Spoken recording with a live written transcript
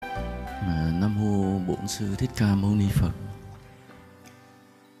Nam mô Bổn Sư Thích Ca Mâu Ni Phật.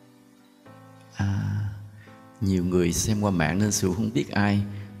 Nhiều người xem qua mạng nên Sư không biết ai.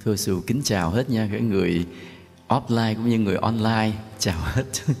 Thôi Sư kính chào hết nha, cái người offline cũng như người online, chào hết.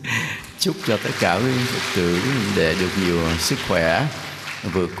 Chúc cho tất cả quý Phật tử để được nhiều sức khỏe,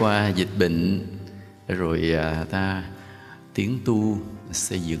 vượt qua dịch bệnh, rồi ta tiến tu,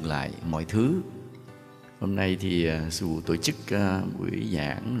 xây dựng lại mọi thứ. Hôm nay thì Sư tổ chức buổi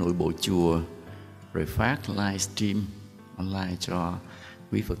giảng nội bộ chùa, rồi phát livestream online cho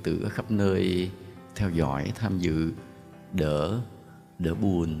quý Phật tử ở khắp nơi theo dõi, tham dự, đỡ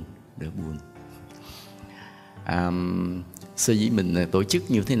buồn. Sở dĩ mình tổ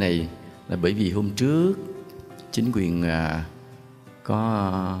chức như thế này là bởi vì hôm trước chính quyền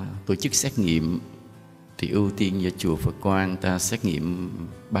có tổ chức xét nghiệm, thì ưu tiên cho chùa Phật Quang ta xét nghiệm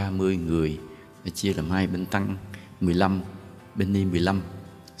 30 người, chia làm hai bên tăng 15, bên Ni 15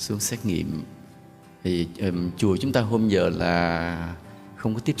 xuống xét nghiệm. Thì chùa chúng ta hôm giờ là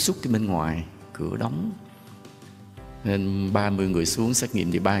không có tiếp xúc cái bên ngoài, cửa đóng, nên 30 người xuống xét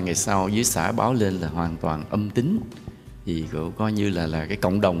nghiệm thì 3 ngày sau dưới xã báo lên là hoàn toàn âm tính. Thì coi như là cái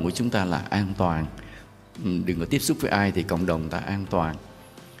cộng đồng của chúng ta là an toàn, đừng có tiếp xúc với ai thì cộng đồng ta an toàn.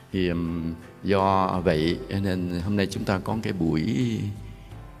 Thì do vậy nên hôm nay chúng ta có cái buổi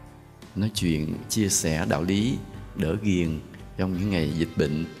nói chuyện, chia sẻ đạo lý, đỡ ghiền trong những ngày dịch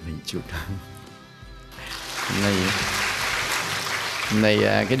bệnh. Mình chúc hôm nay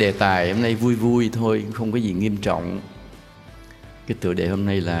cái đề tài hôm nay vui thôi, không có gì nghiêm trọng. Cái tựa đề hôm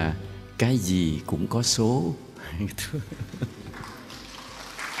nay là cái gì cũng có số.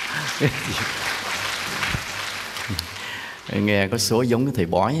 Nghe có số giống cái thầy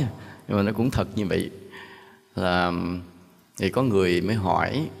bói, nhưng mà nó cũng thật như vậy. Là thì có người mới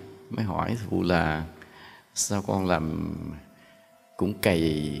hỏi phụ là sao con làm cũng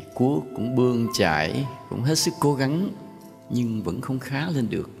cày cuốc, cũng bươn chải, cũng hết sức cố gắng, nhưng vẫn không khá lên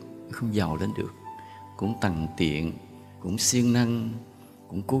được, không giàu lên được. Cũng tằn tiện, cũng siêng năng,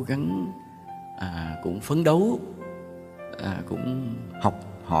 cũng cố gắng, cũng phấn đấu, cũng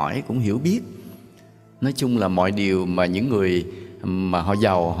học hỏi, cũng hiểu biết. Nói chung là mọi điều mà những người mà họ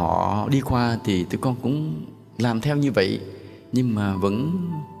giàu họ đi qua thì tụi con cũng làm theo như vậy, nhưng mà vẫn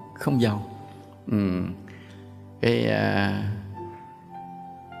không giàu.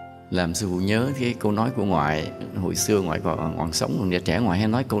 Làm sư phụ nhớ cái câu nói của ngoại. Hồi xưa ngoại còn sống, còn trẻ ngoại hay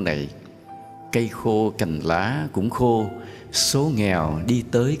nói câu này: cây khô cành lá cũng khô, số nghèo đi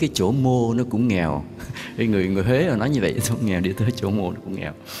tới cái chỗ mô nó cũng nghèo. Cái người Huế nói như vậy, số nghèo đi tới chỗ mô nó cũng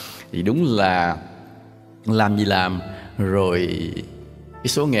nghèo. Thì đúng là làm gì làm rồi cái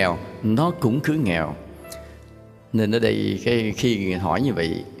số nghèo nó cũng cứ nghèo. Nên ở đây khi hỏi như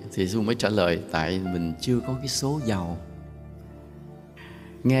vậy thì sư mới trả lời: tại mình chưa có cái số giàu.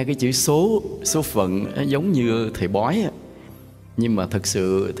 Nghe cái chữ số phận giống như thầy bói, nhưng mà thật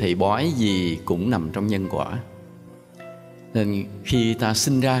sự thầy bói gì cũng nằm trong nhân quả. Nên khi ta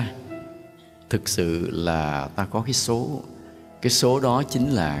sinh ra, thực sự là ta có cái số. Cái số đó chính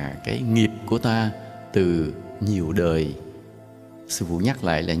là cái nghiệp của ta từ nhiều đời. Sư phụ nhắc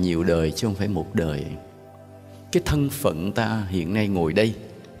lại là nhiều đời chứ không phải một đời. Cái thân phận ta hiện nay ngồi đây,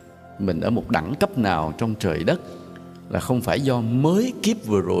 mình ở một đẳng cấp nào trong trời đất là không phải do mới kiếp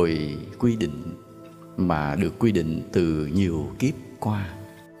vừa rồi quy định, mà được quy định từ nhiều kiếp qua.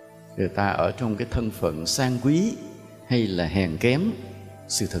 Người ta ở trong cái thân phận sang quý hay là hèn kém,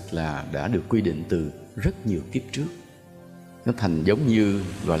 sự thật là đã được quy định từ rất nhiều kiếp trước. Nó thành giống như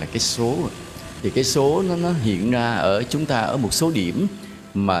gọi là cái số. Thì cái số nó hiện ra ở chúng ta ở một số điểm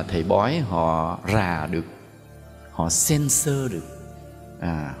mà thầy bói họ rà được, họ sensor được,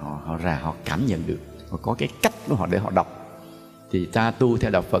 họ rà, họ cảm nhận được, họ có cái cách của họ để họ đọc. Thì ta tu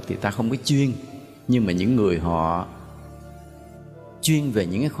theo đạo Phật thì ta không có chuyên, nhưng mà những người họ chuyên về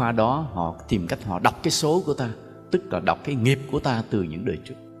những cái khoa đó, họ tìm cách họ đọc cái số của ta, tức là đọc cái nghiệp của ta từ những đời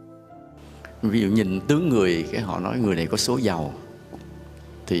trước. Ví dụ nhìn tướng người, cái họ nói người này có số giàu,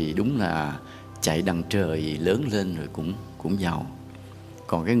 thì đúng là chạy đằng trời lớn lên rồi cũng giàu.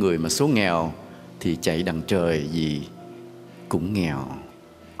 Còn cái người mà số nghèo thì chạy đằng trời gì cũng nghèo,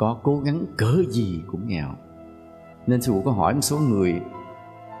 có cố gắng cỡ gì cũng nghèo. Nên sư phụ có hỏi một số người,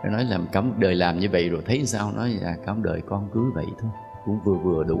 nói làm cả một đời làm như vậy rồi thấy sao? Nói là cả một đời con cứ vậy thôi, cũng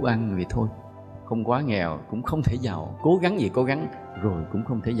vừa đủ ăn vậy thôi, không quá nghèo cũng không thể giàu. Cố gắng gì cố gắng rồi cũng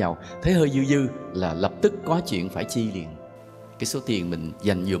không thể giàu. Thấy hơi dư là lập tức có chuyện phải chi liền. Cái số tiền mình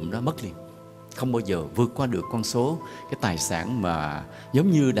dành dụm đó mất liền, không bao giờ vượt qua được con số. Cái tài sản mà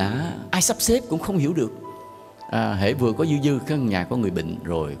giống như đã ai sắp xếp cũng không hiểu được. Hễ vừa có dư cái nhà có người bệnh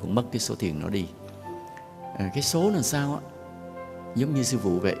rồi cũng mất cái số tiền nó đi. Cái số là sao á? Giống như sư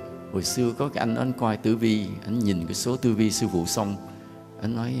phụ vậy, Hồi xưa có cái anh coi tử vi, anh nhìn cái số tử vi sư phụ xong,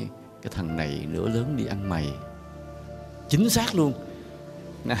 anh nói cái thằng này nửa lớn đi ăn mày. Chính xác luôn.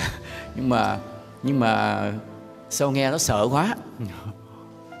 Nhưng mà sao nghe nó sợ quá.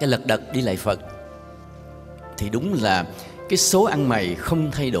 Cái lật đật đi lạy Phật. Thì đúng là cái số ăn mày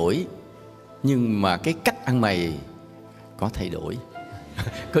không thay đổi, nhưng mà cái cách ăn mày có thay đổi.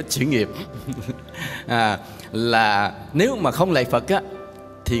 Có chuyển nghiệp. Là nếu mà không lạy Phật á,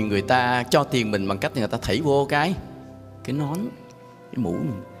 thì người ta cho tiền mình bằng cách người ta thảy vô cái nón, cái mũ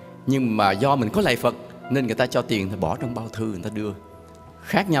mình. Nhưng mà do mình có lạy Phật nên người ta cho tiền thì bỏ trong bao thư người ta đưa.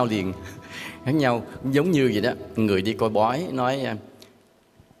 Khác nhau liền. Khác nhau. Giống như vậy đó. Người đi coi bói nói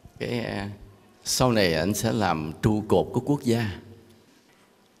sau này anh sẽ làm trụ cột của quốc gia.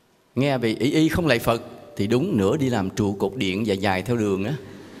 Nghe về y không lạy Phật thì đúng, nữa đi làm trụ cột điện dài theo đường á.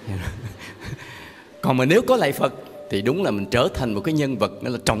 Còn mà nếu có lạy Phật thì đúng là mình trở thành một cái nhân vật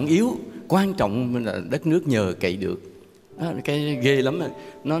là trọng yếu, quan trọng, là đất nước nhờ cậy được. Đó, cái ghê lắm.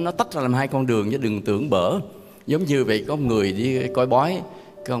 Nó tách ra làm hai con đường chứ đừng tưởng bở. Giống như vậy, có người đi coi bói,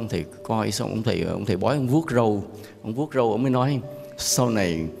 cái ông thầy coi xong, ông thầy bói ông vuốt râu, ông mới nói sau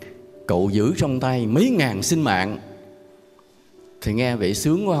này cậu giữ trong tay mấy ngàn sinh mạng. Thì nghe vậy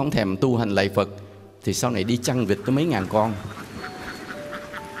sướng quá, không thèm tu hành lạy Phật, thì sau này đi chăn vịt tới mấy ngàn con.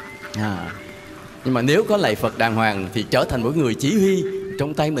 Nhưng mà nếu có lạy Phật đàng hoàng thì trở thành một người chỉ huy,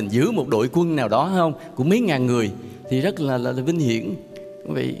 trong tay mình giữ một đội quân nào đó không, của mấy ngàn người, thì rất là vinh hiển.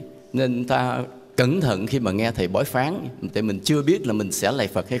 Vậy nên ta cẩn thận khi mà nghe thầy bói phán, tại mình chưa biết là mình sẽ lạy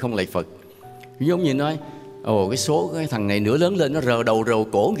Phật hay không lạy Phật. Giống như nói cái thằng này nửa lớn lên nó rờ đầu rờ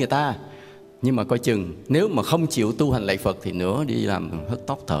cổ người ta, nhưng mà coi chừng nếu mà không chịu tu hành lạy Phật thì nữa đi làm hớt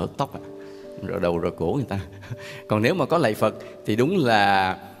tóc, thở hớt tóc, rờ đầu rờ cổ người ta. Còn nếu mà có lạy Phật thì đúng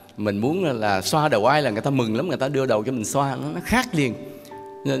là mình muốn là xoa đầu ai là người ta mừng lắm, người ta đưa đầu cho mình xoa, nó khác liền.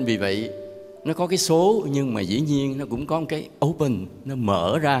 Nên vì vậy nó có cái số, nhưng mà dĩ nhiên nó cũng có một cái open, nó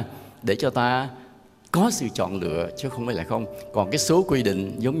mở ra để cho ta có sự chọn lựa, chứ không phải là không. Còn cái số quy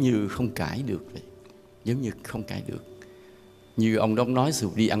định giống như không cãi được vậy. Giống như không cãi được. Như ông đó nói sự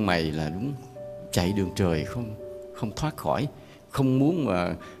đi ăn mày là đúng, chạy đường trời không thoát khỏi. Không muốn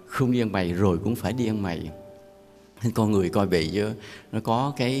mà không đi ăn mày rồi cũng phải đi ăn mày. Nên con người coi vậy chứ nó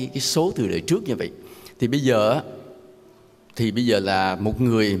có cái số từ đời trước như vậy. Thì bây giờ là một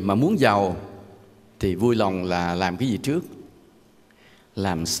người mà muốn giàu thì vui lòng là làm cái gì trước?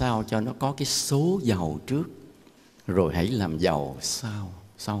 Làm sao cho nó có cái số giàu trước, rồi hãy làm giàu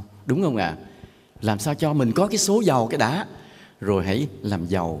sau. Đúng không ạ? Làm sao cho mình có cái số giàu cái đã, rồi hãy làm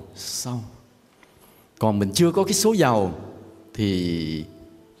giàu sau. Còn mình chưa có cái số giàu thì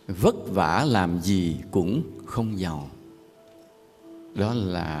vất vả làm gì cũng không giàu. Đó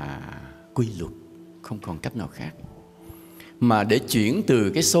là quy luật, không còn cách nào khác. Mà để chuyển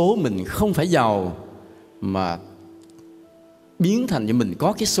từ cái số mình không phải giàu mà biến thành cho mình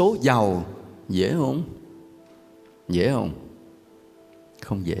có cái số giàu, dễ không? Dễ không?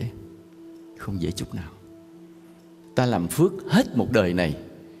 Không dễ. Không dễ chút nào. Ta làm phước hết một đời này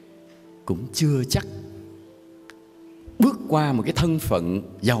cũng chưa chắc bước qua một cái thân phận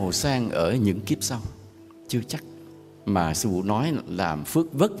giàu sang ở những kiếp sau. Chưa chắc. Mà sư phụ nói làm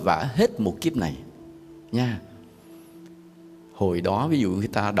phước vất vả hết một kiếp này nha. Hồi đó ví dụ người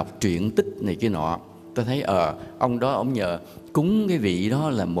ta đọc truyện tích này kia nọ, ta thấy ông đó ông nhờ cúng cái vị đó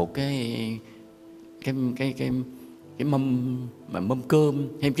là một cái mâm cơm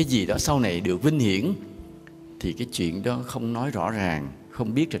hay cái gì đó sau này được vinh hiển, thì cái chuyện đó không nói rõ ràng,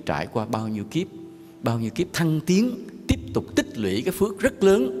 không biết là trải qua bao nhiêu kiếp thăng tiến, tiếp tục tích lũy cái phước rất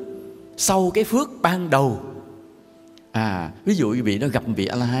lớn sau cái phước ban đầu. Ví dụ vị đó gặp vị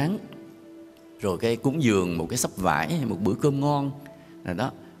A-la-hán, rồi cái cúng dường một cái sắp vải hay một bữa cơm ngon rồi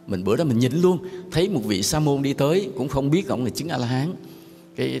đó, bữa đó mình nhìn luôn, thấy một vị sa môn đi tới, cũng không biết ông là chứng A-la-hán,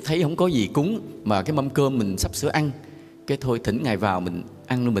 cái thấy không có gì cúng mà cái mâm cơm mình sắp sửa ăn, cái thôi thỉnh ngài vào mình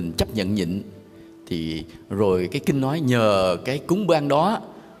ăn rồi mình chấp nhận nhịn. Thì rồi cái kinh nói nhờ cái cúng bữa ăn đó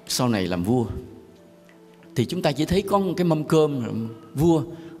sau này làm vua. Thì chúng ta chỉ thấy có một cái mâm cơm vua,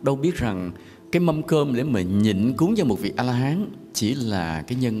 đâu biết rằng cái mâm cơm để mà nhịn cúng cho một vị A-la-hán chỉ là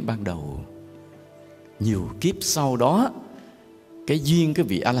cái nhân ban đầu. Nhiều kiếp sau đó, cái duyên cái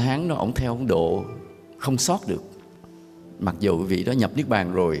vị A-la-hán đó ổng theo ổng độ không sót được. Mặc dù vị đó nhập Niết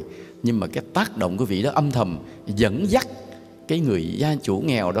Bàn rồi, nhưng mà cái tác động của vị đó âm thầm dẫn dắt cái người gia chủ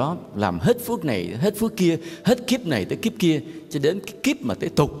nghèo đó làm hết phước này, hết phước kia, hết kiếp này tới kiếp kia, cho đến cái kiếp mà tới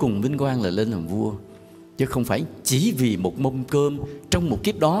tột cùng vinh quang là lên làm vua. Chứ không phải chỉ vì một mâm cơm trong một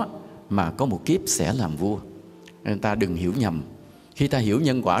kiếp đó mà có một kiếp sẽ làm vua. Nên ta đừng hiểu nhầm. Khi ta hiểu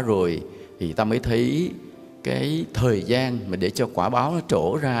nhân quả rồi thì ta mới thấy cái thời gian mà để cho quả báo nó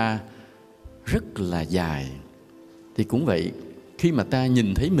trổ ra rất là dài. Thì cũng vậy, khi mà ta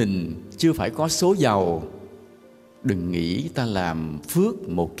nhìn thấy mình chưa phải có số giàu, đừng nghĩ ta làm phước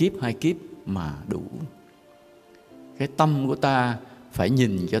một kiếp hai kiếp mà đủ. Cái tâm của ta phải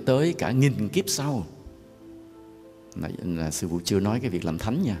nhìn cho tới cả nghìn kiếp sau. Là sư phụ chưa nói cái việc làm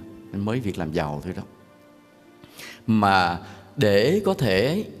thánh nha, mới việc làm giàu thôi đó. Mà để có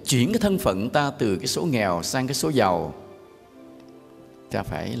thể chuyển cái thân phận ta từ cái số nghèo sang cái số giàu, ta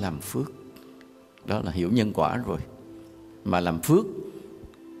phải làm phước. Đó là hiểu nhân quả rồi. Mà làm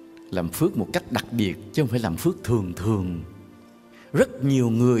phước một cách đặc biệt, chứ không phải làm phước thường thường. Rất nhiều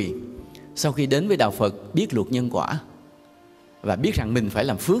người sau khi đến với Đạo Phật biết luật nhân quả và biết rằng mình phải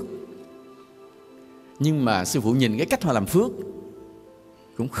làm phước, nhưng mà sư phụ nhìn cái cách họ làm phước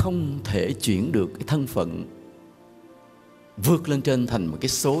cũng không thể chuyển được cái thân phận vượt lên trên thành một cái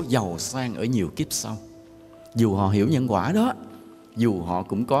số giàu sang ở nhiều kiếp sau. Dù họ hiểu nhân quả đó, dù họ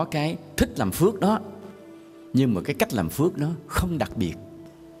cũng có cái thích làm phước đó, nhưng mà cái cách làm phước đó không đặc biệt,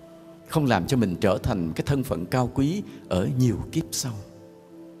 không làm cho mình trở thành cái thân phận cao quý ở nhiều kiếp sau.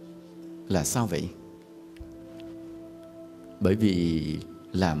 Là sao vậy? Bởi vì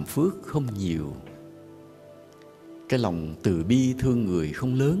làm phước không nhiều, cái lòng từ bi thương người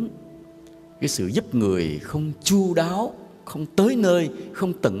không lớn, cái sự giúp người không chu đáo, không tới nơi,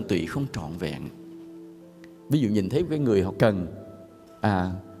 không tận tụy, không trọn vẹn. Ví dụ nhìn thấy cái người họ cần,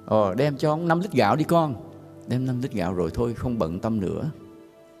 đem cho 5 lít gạo đi con, đem 5 lít gạo rồi thôi, không bận tâm nữa.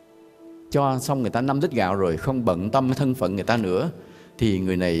 Cho xong người ta 5 lít gạo rồi, không bận tâm cái thân phận người ta nữa, thì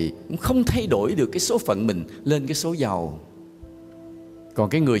người này cũng không thay đổi được cái số phận mình lên cái số giàu. Còn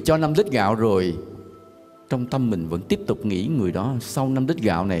cái người cho 5 lít gạo rồi, trong tâm mình vẫn tiếp tục nghĩ người đó sau 5 lít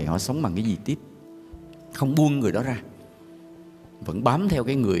gạo này họ sống bằng cái gì tiếp, không buông người đó ra, vẫn bám theo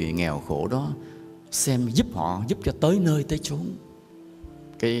cái người nghèo khổ đó, xem giúp họ, giúp cho tới nơi tới chốn.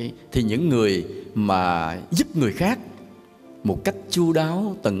 Thì những người mà giúp người khác một cách chu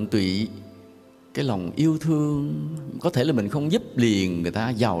đáo, tận tụy, cái lòng yêu thương, có thể là mình không giúp liền người ta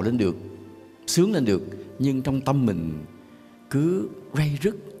giàu lên được, sướng lên được, nhưng trong tâm mình cứ ray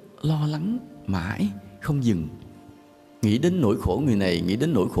rứt, lo lắng mãi không dừng, nghĩ đến nỗi khổ người này, nghĩ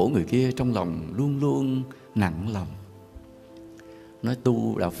đến nỗi khổ người kia, trong lòng luôn luôn nặng lòng. Nói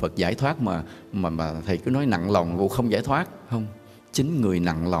tu Đạo Phật giải thoát mà thầy cứ nói nặng lòng vô không giải thoát. Không, chính người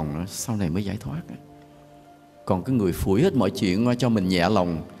nặng lòng sau này mới giải thoát. Còn cái người phủi hết mọi chuyện cho mình nhẹ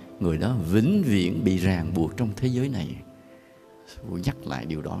lòng, người đó vĩnh viễn bị ràng buộc trong thế giới này. Tôi nhắc lại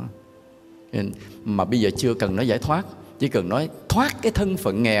điều đó. Mà bây giờ chưa cần nói giải thoát, chỉ cần nói thoát cái thân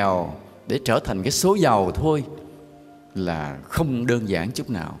phận nghèo để trở thành cái số giàu thôi là không đơn giản chút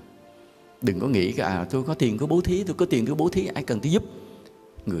nào. Đừng có nghĩ tôi có tiền có bố thí, tôi có tiền tôi bố thí, ai cần tôi giúp.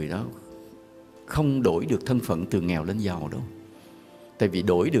 Người đó không đổi được thân phận từ nghèo lên giàu đâu. Tại vì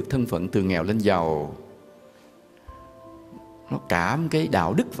đổi được thân phận từ nghèo lên giàu, nó cả cái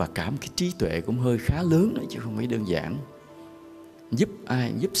đạo đức và cả cái trí tuệ cũng hơi khá lớn đấy, chứ không phải đơn giản. Giúp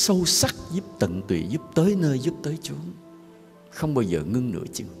ai? Giúp sâu sắc, giúp tận tụy, giúp tới nơi, giúp tới chốn. Không bao giờ ngưng nửa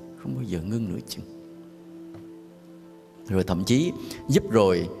chừng, không bao giờ ngưng nửa chừng. Rồi thậm chí giúp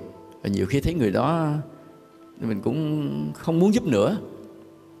rồi, nhiều khi thấy người đó mình cũng không muốn giúp nữa,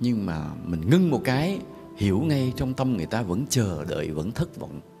 nhưng mà mình ngưng một cái, hiểu ngay trong tâm người ta vẫn chờ đợi, vẫn thất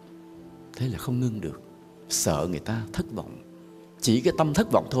vọng. Thế là không ngưng được, sợ người ta thất vọng. Chỉ cái tâm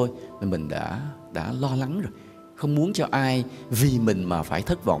thất vọng thôi mà mình đã lo lắng rồi, không muốn cho ai vì mình mà phải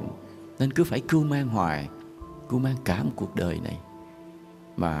thất vọng, nên cứ phải cưu mang hoài, cưu mang cả một cuộc đời này.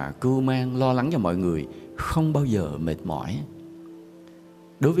 Mà cưu mang lo lắng cho mọi người, không bao giờ mệt mỏi.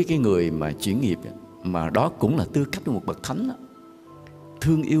 Đối với cái người mà chuyển nghiệp, mà đó cũng là tư cách của một bậc thánh đó.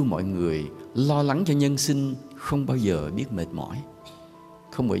 Thương yêu mọi người, lo lắng cho nhân sinh, không bao giờ biết mệt mỏi.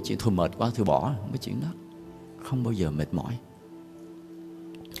 Không phải chuyện thôi mệt quá thôi bỏ, không có chuyện đó, không bao giờ mệt mỏi.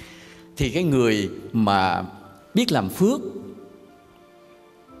 Thì cái người mà biết làm phước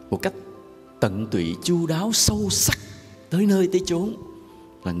một cách tận tụy, chu đáo, sâu sắc, tới nơi tới chốn,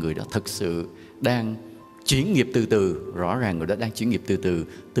 là người đó thực sự đang chuyển nghiệp từ từ. Rõ ràng người đó đang chuyển nghiệp từ từ,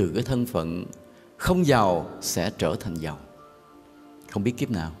 từ cái thân phận không giàu sẽ trở thành giàu. Không biết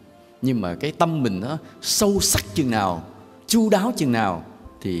kiếp nào, nhưng mà cái tâm mình nó sâu sắc chừng nào, chu đáo chừng nào,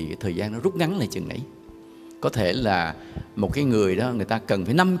 thì cái thời gian nó rút ngắn lại chừng nấy. Có thể là một cái người đó, người ta cần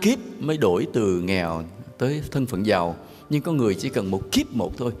phải 5 kiếp mới đổi từ nghèo tới thân phận giàu, nhưng có người chỉ cần một kiếp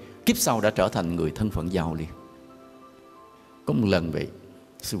một thôi, kiếp sau đã trở thành người thân phận giàu liền. Có một lần vậy,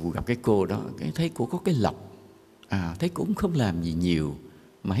 sư phụ gặp cái cô đó, thấy cô có cái lộc, thấy cô cũng không làm gì nhiều,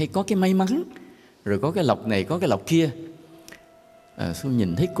 mà hay có cái may mắn, rồi có cái lộc này, có cái lộc kia. Xuân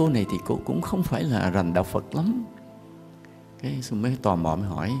nhìn thấy cô này thì cô cũng không phải là rành đạo Phật lắm. Cái Xuân mới tò mò mới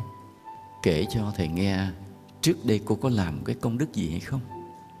hỏi, kể cho thầy nghe trước đây cô có làm cái công đức gì hay không?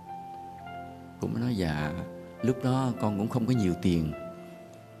 Cô mới nói dạ, lúc đó con cũng không có nhiều tiền,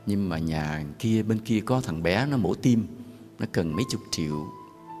 nhưng mà nhà kia bên kia có thằng bé nó mổ tim, nó cần mấy chục triệu,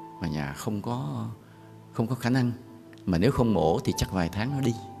 mà nhà không có khả năng, mà nếu không mổ thì chắc vài tháng nó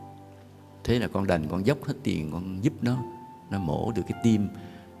đi. Thế là con đành con dốc hết tiền con giúp nó mổ được cái tim,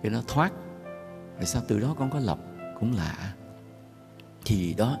 cái nó thoát. Rồi sao từ đó con có lộc, cũng lạ.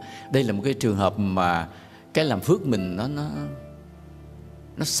 Thì đó, đây là một cái trường hợp mà cái làm phước mình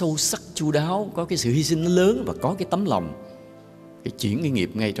nó sâu sắc chu đáo, có cái sự hy sinh nó lớn và có cái tấm lòng, cái chuyển cái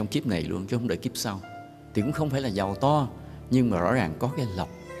nghiệp ngay trong kiếp này luôn chứ không đợi kiếp sau. Thì cũng không phải là giàu to, nhưng mà rõ ràng có cái lộc.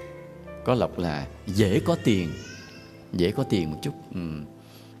 Có lộc là dễ có tiền một chút.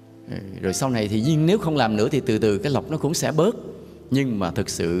 Rồi sau này thì nếu không làm nữa thì từ từ cái lộc nó cũng sẽ bớt. Nhưng mà thực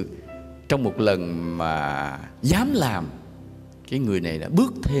sự trong một lần mà dám làm, cái người này đã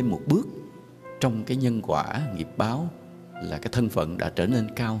bước thêm một bước trong cái nhân quả nghiệp báo, là cái thân phận đã trở nên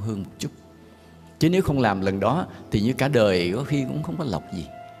cao hơn một chút. Chứ nếu không làm lần đó thì như cả đời có khi cũng không có lộc gì,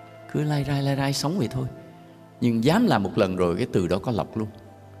 cứ lai rai sống vậy thôi. Nhưng dám làm một lần rồi cái từ đó có lộc luôn.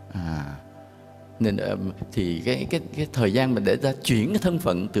 Nên thì cái thời gian mình để ta chuyển cái thân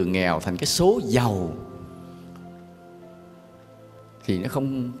phận từ nghèo thành cái số giàu thì nó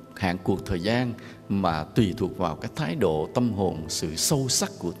không hạn cuộc thời gian, mà tùy thuộc vào cái thái độ tâm hồn, sự sâu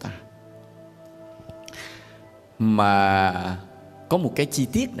sắc của ta. Mà có một cái chi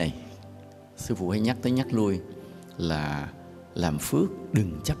tiết này sư phụ hay nhắc tới nhắc lui, là làm phước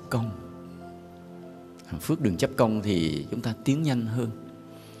đừng chấp công. Làm phước đừng chấp công thì chúng ta tiến nhanh hơn.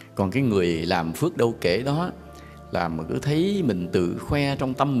 Còn cái người làm phước đâu kể đó, làm mà cứ thấy mình tự khoe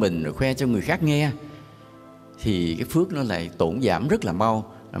trong tâm mình rồi khoe cho người khác nghe, thì cái phước nó lại tổn giảm rất là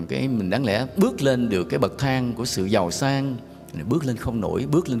mau. Làm cái mình đáng lẽ bước lên được cái bậc thang của sự giàu sang, bước lên không nổi,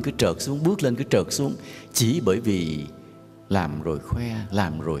 bước lên cứ trợt xuống, bước lên cứ trợt xuống, chỉ bởi vì làm rồi khoe,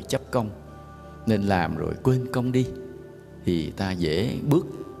 làm rồi chấp công. Nên làm rồi quên công đi thì ta dễ bước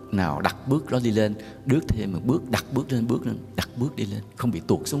nào đặt bước đó đi lên, bước thêm một bước, đặt bước lên, đặt bước đi lên, không bị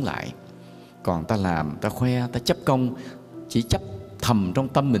tuột xuống lại. Còn ta làm, ta khoe, ta chấp công, chỉ chấp thầm trong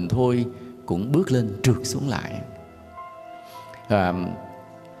tâm mình thôi, cũng bước lên trượt xuống lại.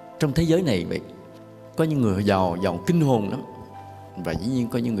 Trong thế giới này vậy, có những người giàu kinh hồn lắm, và dĩ nhiên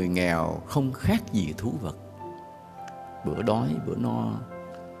có những người nghèo không khác gì thú vật, bữa đói bữa no,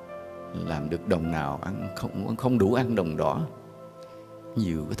 làm được đồng nào ăn không đủ ăn đồng đỏ.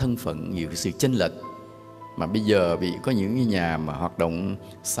 Nhiều cái thân phận, nhiều cái sự chênh lệch. Mà bây giờ vì có những nhà mà hoạt động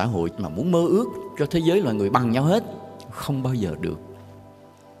xã hội mà muốn mơ ước cho thế giới loài người bằng nhau hết, không bao giờ được.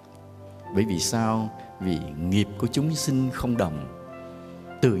 Bởi vì sao? Vì nghiệp của chúng sinh không đồng.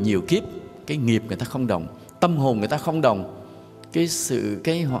 Từ nhiều kiếp cái nghiệp người ta không đồng, tâm hồn người ta không đồng, cái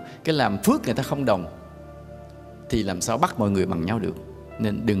làm phước người ta không đồng, thì làm sao bắt mọi người bằng nhau được.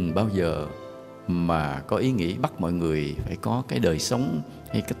 Nên đừng bao giờ mà có ý nghĩ bắt mọi người phải có cái đời sống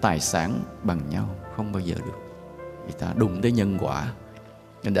hay cái tài sản bằng nhau, không bao giờ được. Vì ta đụng tới nhân quả,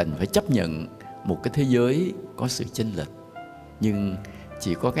 nên đành phải chấp nhận một cái thế giới có sự chênh lệch. Nhưng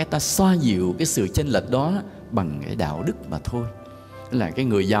chỉ có cái ta xoa dịu cái sự chênh lệch đó bằng cái đạo đức mà thôi. Tức là cái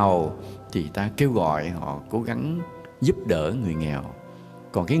người giàu thì ta kêu gọi họ cố gắng giúp đỡ người nghèo.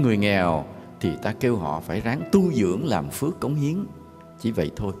 Còn cái người nghèo thì ta kêu họ phải ráng tu dưỡng, làm phước, cống hiến. Chỉ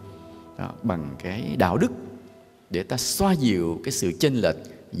vậy thôi. Đó, bằng cái đạo đức để ta xoa dịu cái sự chênh lệch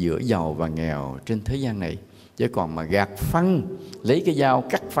giữa giàu và nghèo trên thế gian này. Chứ còn mà gạt phăng, lấy cái dao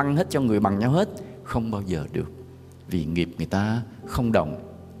cắt phăng hết cho người bằng nhau hết, không bao giờ được. Vì nghiệp người ta không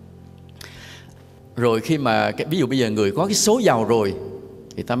đồng. Rồi khi mà ví dụ bây giờ người có cái số giàu rồi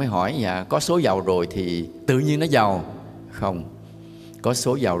thì ta mới hỏi, dạ có số giàu rồi thì tự nhiên nó giàu? Không. Có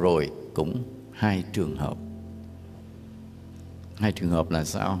số giàu rồi cũng hai trường hợp. Hai trường hợp là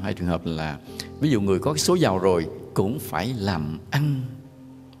sao? Hai trường hợp là ví dụ người có cái số giàu rồi cũng phải làm ăn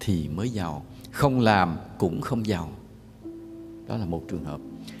thì mới giàu, không làm cũng không giàu. Đó là một trường hợp.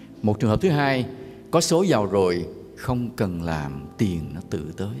 Một trường hợp thứ hai, có số giàu rồi không cần làm, tiền nó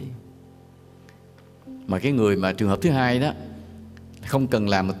tự tới. Mà cái người mà trường hợp thứ hai đó, không cần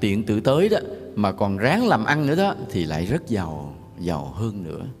làm mà tiền tự tới đó, mà còn ráng làm ăn nữa đó, thì lại rất giàu, giàu hơn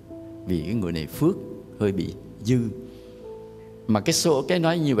nữa. Vì cái người này phước hơi bị dư. Mà cái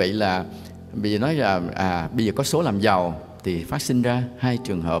nói như vậy là bây giờ nói là bây giờ có số làm giàu thì phát sinh ra hai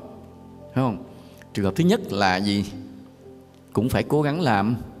trường hợp, phải không? Trường hợp thứ nhất là gì? Cũng phải cố gắng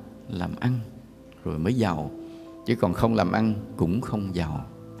làm ăn rồi mới giàu, chứ còn không làm ăn cũng không giàu.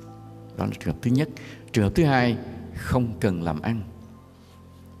 Đó là trường hợp thứ nhất. Trường hợp thứ hai, không cần làm ăn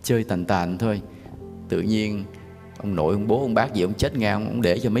chơi tàn tàn thôi. Tự nhiên ông nội, ông bố, ông bác gì ông chết ngang, ông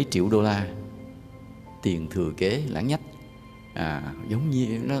để cho mấy triệu đô la tiền thừa kế lãng nhách. Giống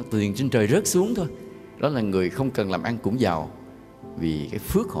như nó tiền trên trời rớt xuống thôi. Đó là người không cần làm ăn cũng giàu, vì cái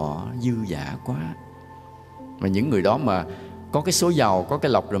phước họ dư dả quá. Mà những người đó mà có cái số giàu, có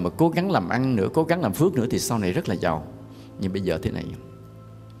cái lộc rồi mà cố gắng làm ăn nữa, cố gắng làm phước nữa thì sau này rất là giàu. Nhưng bây giờ thế này,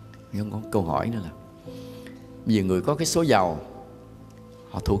 không có câu hỏi nữa là bây giờ người có cái số giàu,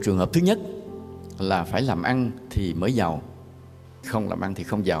 họ thuộc trường hợp thứ nhất là phải làm ăn thì mới giàu, không làm ăn thì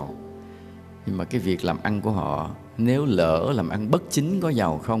không giàu. Nhưng mà cái việc làm ăn của họ, nếu lỡ làm ăn bất chính có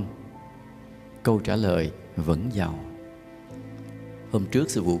giàu không? Câu trả lời vẫn giàu. Hôm trước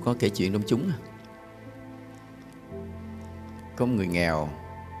sư phụ có kể chuyện trong chúng. Có một người nghèo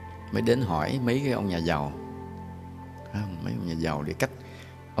mới đến hỏi mấy cái ông nhà giàu. Mấy ông nhà giàu để cách.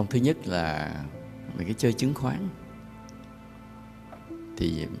 Ông thứ nhất là mấy cái chơi chứng khoán.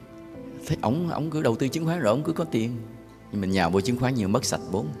 Thì thấy ông cứ đầu tư chứng khoán rồi ông cứ có tiền. Nhưng mình nhào vô chứng khoán nhiều mất sạch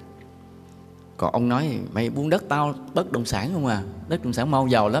vốn. Còn ông nói mày buôn đất tao bất động sản không à, đất động sản mau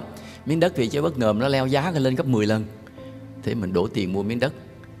giàu lắm. Miếng đất thì chứ bất ngờ nó leo giá lên gấp 10 lần. Thế mình đổ tiền mua miếng đất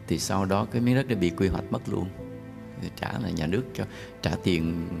thì sau đó cái miếng đất đã bị quy hoạch mất luôn. Trả là nhà nước cho trả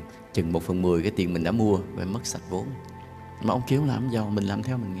tiền chừng 1/10 cái tiền mình đã mua, và mất sạch vốn. Mà ông kêu làm giàu, mình làm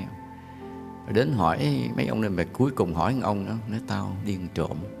theo mình nghèo. Rồi đến hỏi mấy ông này, mà cuối cùng hỏi ông đó, nói tao đi ăn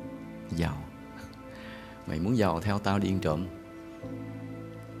trộm giàu. Mày muốn giàu theo tao đi ăn trộm.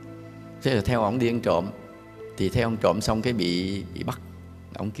 Thế là theo ông đi ăn trộm. Thì theo ông trộm xong cái bị bắt.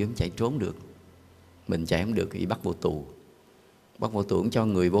 Ông kiếm chạy trốn được, mình chạy không được thì bắt vô tù. Bắt vô tù cũng cho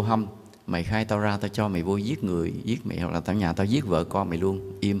người vô hâm. Mày khai tao ra, tao cho mày vô giết người, giết mẹ, hoặc là tao nhà tao giết vợ con mày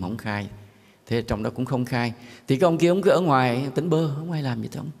luôn. Im không khai. Thế trong đó cũng không khai. Thì cái ông kia ông cứ ở ngoài tỉnh bơ, không ai làm gì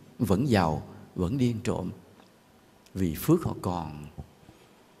đâu. Vẫn giàu, vẫn đi ăn trộm. Vì phước họ còn.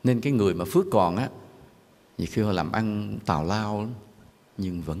 Nên cái người mà phước còn á, nhiều khi họ làm ăn tào lao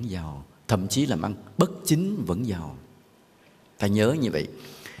nhưng vẫn giàu. Thậm chí làm ăn bất chính vẫn giàu. Ta nhớ như vậy.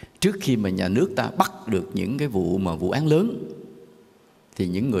 Trước khi mà nhà nước ta bắt được những cái vụ án lớn thì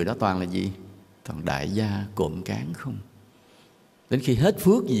những người đó toàn là gì? Toàn đại gia cộm cán không. Đến khi hết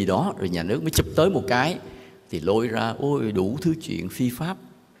phước gì đó rồi nhà nước mới chụp tới một cái thì lôi ra ôi đủ thứ chuyện phi pháp.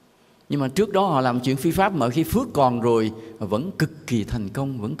 Nhưng mà trước đó họ làm chuyện phi pháp, mà khi phước còn rồi vẫn cực kỳ thành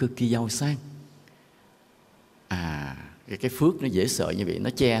công, vẫn cực kỳ giàu sang. Cái phước nó dễ sợ như vậy, nó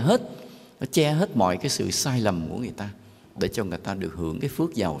che hết mọi cái sự sai lầm của người ta, để cho người ta được hưởng cái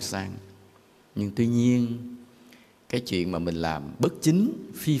phước giàu sang. Nhưng tuy nhiên cái chuyện mà mình làm bất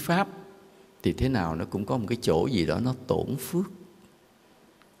chính, phi pháp thì thế nào nó cũng có một cái chỗ gì đó nó tổn phước.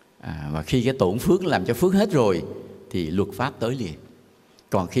 Và khi cái tổn phước nó làm cho phước hết rồi thì luật pháp tới liền.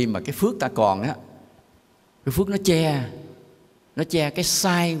 Còn khi mà cái phước ta còn á, cái phước nó che cái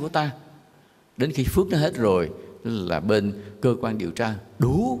sai của ta. Đến khi phước nó hết rồi là bên cơ quan điều tra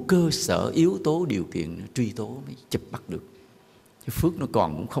đủ cơ sở yếu tố điều kiện truy tố mới chụp bắt được. Cái phước nó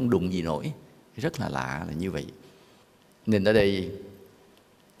còn cũng không đụng gì nổi. Rất là lạ là như vậy. Nên ở đây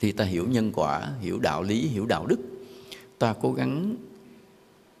thì ta hiểu nhân quả, hiểu đạo lý, hiểu đạo đức. Ta cố gắng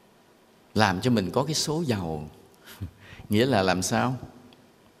làm cho mình có cái số giàu. Nghĩa là làm sao?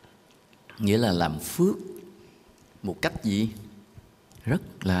 Nghĩa là làm phước một cách gì? Rất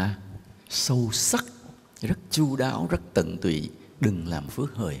là sâu sắc, rất chu đáo, rất tận tụy. Đừng làm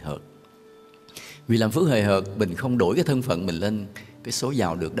phước hời hợt. Vì làm phước hời hợt mình không đổi cái thân phận mình lên cái số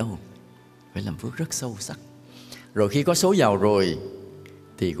giàu được đâu. Phải làm phước rất sâu sắc. Rồi khi có số giàu rồi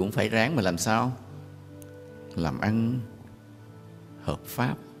thì cũng phải ráng mà làm sao? Làm ăn hợp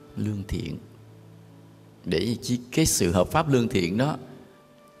pháp, lương thiện. Để cái sự hợp pháp lương thiện đó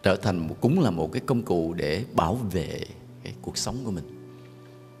trở thành cũng là một cái công cụ để bảo vệ cái cuộc sống của mình.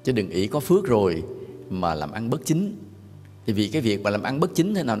 Chứ đừng ý có phước rồi mà làm ăn bất chính. Thì vì cái việc mà làm ăn bất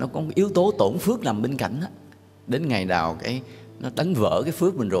chính thế nào nó có một yếu tố tổn phước nằm bên cạnh đó. Đến ngày nào cái nó đánh vỡ cái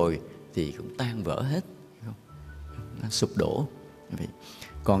phước mình rồi thì cũng tan vỡ hết, nó sụp đổ.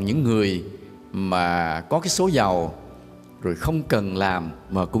 Còn những người mà có cái số giàu rồi không cần làm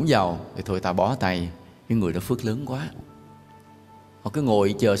mà cũng giàu thì thôi ta bó tay. Cái người đó phước lớn quá. Họ cứ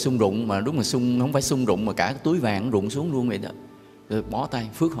ngồi chờ sung rụng, mà đúng là sung không phải sung rụng mà cả cái túi vàng rụng xuống luôn vậy đó. Rồi bó tay,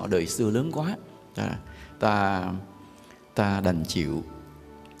 phước họ đời xưa lớn quá. Ta đành chịu.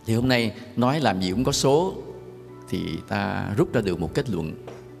 Thì hôm nay nói làm gì cũng có số, thì ta rút ra được một kết luận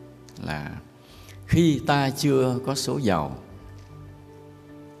là khi ta chưa có số giàu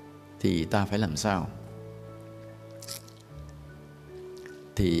thì ta phải làm sao?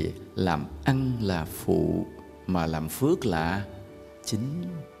 Thì làm ăn là phụ mà làm phước là chính.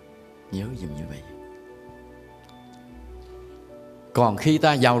 Nhớ dùm như vậy. Còn khi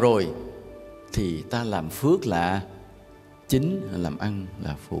ta giàu rồi thì ta làm phước là chính, làm ăn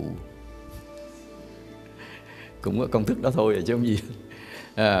là phụ. Cũng có công thức đó thôi chứ không gì.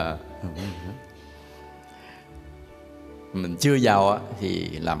 Mình chưa giàu thì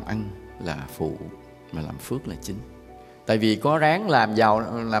làm ăn là phụ, mà làm phước là chính. Tại vì có ráng làm giàu,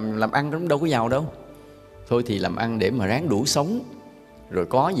 làm ăn cũng đâu có giàu đâu. Thôi thì làm ăn để mà ráng đủ sống, rồi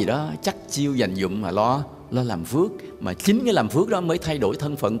có gì đó chắc chiêu dành dụm mà lo làm phước. Mà chính cái làm phước đó mới thay đổi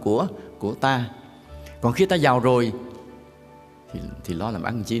thân phận của ta. Còn khi ta giàu rồi thì lo làm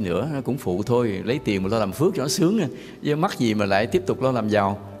ăn chi nữa, nó cũng phụ thôi. Lấy tiền mà lo làm phước cho nó sướng, chứ mắc gì mà lại tiếp tục lo làm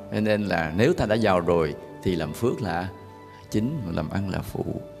giàu. Nên là nếu ta đã giàu rồi thì làm phước là chính, mà làm ăn là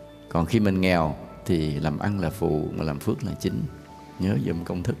phụ. Còn khi mình nghèo thì làm ăn là phụ, mà làm phước là chính. Nhớ dùm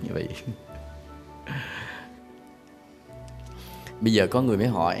công thức như vậy. Bây giờ có người mới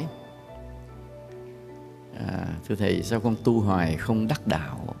hỏi: thưa thầy, sao con tu hoài không đắc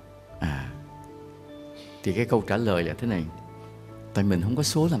đạo? Thì cái câu trả lời là thế này: tại mình không có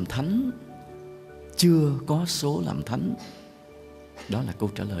số làm thánh. Chưa có số làm thánh. Đó là câu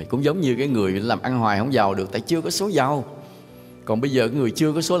trả lời. Cũng giống như cái người làm ăn hoài không giàu được, tại chưa có số giàu. Còn bây giờ cái người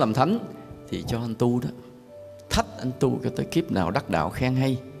chưa có số làm thánh thì cho anh tu đó. Thách anh tu cho tới kiếp nào đắc đạo khen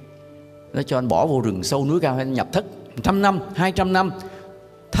hay. Nó cho anh bỏ vô rừng sâu núi cao, anh nhập thất 100 năm, 200 năm.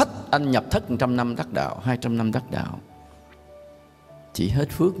 Thách anh nhập thất 100 năm đắc đạo, 200 năm đắc đạo. Chỉ hết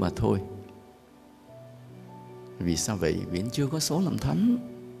phước mà thôi. Vì sao vậy? Vì anh chưa có số làm thánh,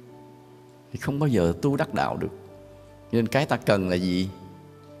 thì không bao giờ tu đắc đạo được. Nên cái ta cần là gì?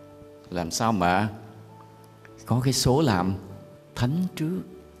 Làm sao mà có cái số làm thánh trước.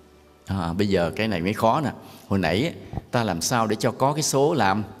 Bây giờ cái này mới khó nè. Hồi nãy ta làm sao để cho có cái số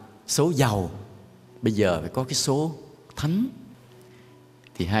làm số giàu. Bây giờ phải có cái số thánh.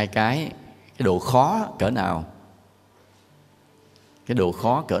 Thì hai cái độ khó cỡ nào? Cái độ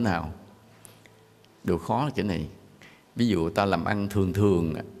khó cỡ nào? Độ khó là cái này. Ví dụ ta làm ăn thường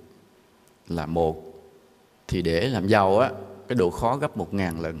thường là một, thì để làm giàu á, cái độ khó gấp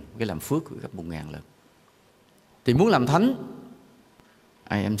 1000 lần, cái làm phước gấp 1000 lần. Thì muốn làm thánh,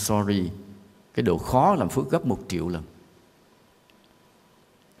 I am sorry, cái độ khó làm phước gấp 1.000.000 lần.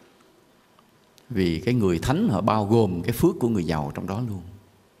 Vì cái người thánh họ bao gồm cái phước của người giàu trong đó luôn.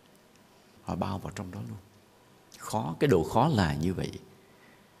 Họ bao vào trong đó luôn. Khó, cái độ khó là như vậy.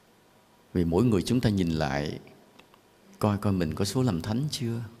 Vì mỗi người chúng ta nhìn lại, coi mình có số làm thánh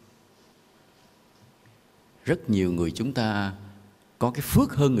chưa. Rất nhiều người chúng ta có cái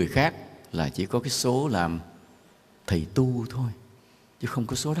phước hơn người khác là chỉ có cái số làm thầy tu thôi, chứ không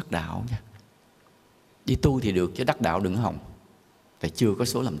có số đắc đạo nha. Đi tu thì được, chứ đắc đạo đừng hòng. Tại chưa có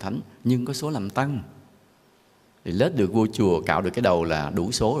số làm thánh, nhưng có số làm tăng. Thì lết được vô chùa, cạo được cái đầu là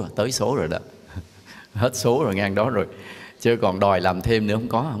đủ số rồi, tới số rồi đó. Hết số rồi, ngang đó rồi. Chứ còn đòi làm thêm nữa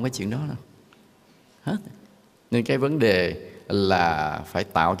không có chuyện đó đâu. Hết. Nên cái vấn đề là phải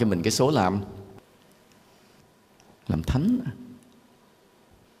tạo cho mình cái số làm thánh.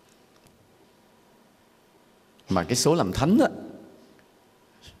 Mà cái số làm thánh á,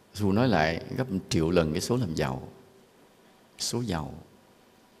 dù nói lại gấp 1.000.000 lần cái số làm giàu. Số giàu.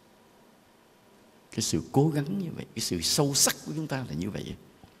 Cái sự cố gắng như vậy, cái sự sâu sắc của chúng ta là như vậy.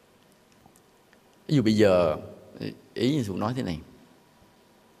 Ví dụ bây giờ, ý như Thụ nói thế này: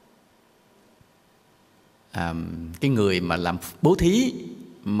 cái người mà làm bố thí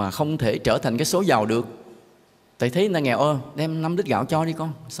mà không thể trở thành cái số giàu được. Tại thấy người ta nghèo, đem 5 lít gạo cho đi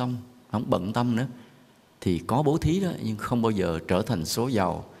con, xong không bận tâm nữa. Thì có bố thí đó, nhưng không bao giờ trở thành số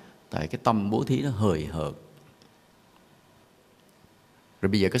giàu. Tại cái tâm bố thí nó hời hợt. Rồi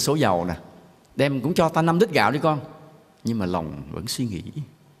bây giờ cái số giàu nè, đem cũng cho ta 5 lít gạo đi con, nhưng mà lòng vẫn suy nghĩ: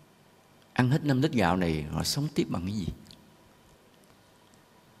 ăn hết 5 lít gạo này họ sống tiếp bằng cái gì?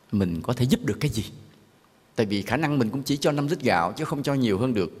 Mình có thể giúp được cái gì? Tại vì khả năng mình cũng chỉ cho 5 lít gạo, chứ không cho nhiều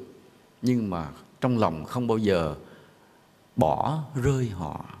hơn được. Nhưng mà trong lòng không bao giờ bỏ rơi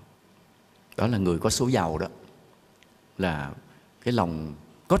họ. Đó là người có số giàu đó. Là cái lòng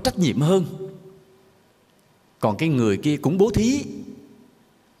có trách nhiệm hơn. Còn cái người kia cũng bố thí,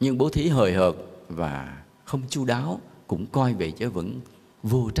 nhưng bố thí hời hợt và không chu đáo, cũng coi vậy chứ vẫn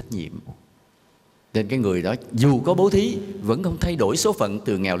vô trách nhiệm. Nên cái người đó dù có bố thí vẫn không thay đổi số phận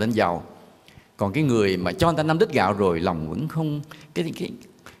từ nghèo lên giàu. Còn cái người mà cho người ta 5 lít gạo rồi, lòng vẫn không, cái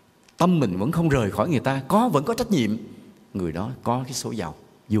tâm mình vẫn không rời khỏi người ta, vẫn có trách nhiệm, người đó có cái số giàu,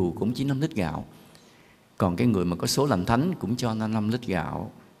 dù cũng chỉ 5 lít gạo. Còn cái người mà có số làm thánh cũng cho nó 5 lít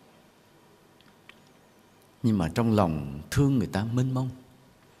gạo, nhưng mà trong lòng thương người ta mênh mông,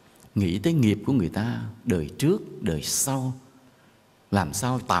 nghĩ tới nghiệp của người ta, đời trước, đời sau, làm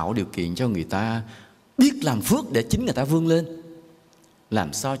sao tạo điều kiện cho người ta biết làm phước để chính người ta vươn lên.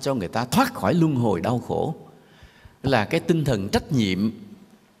 làm sao cho người ta thoát khỏi luân hồi đau khổ. Là cái tinh thần trách nhiệm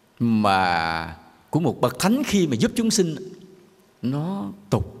mà của một bậc thánh khi mà giúp chúng sinh, nó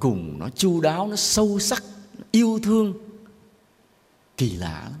tột cùng, nó chu đáo, nó sâu sắc, nó yêu thương, kỳ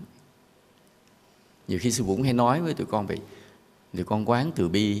lạ lắm. Nhiều khi sư phụ cũng hay nói với tụi con vậy, tụi con quán từ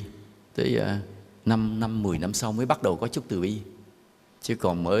bi tới 5 năm, 10 năm sau mới bắt đầu có chút từ bi. Chứ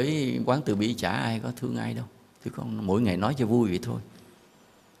còn mới quán từ bi chả ai có thương ai đâu. Tụi con mỗi ngày nói cho vui vậy thôi.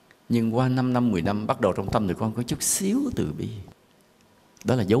 Nhưng qua 5 năm, 10 năm bắt đầu trong tâm tụi con có chút xíu từ bi.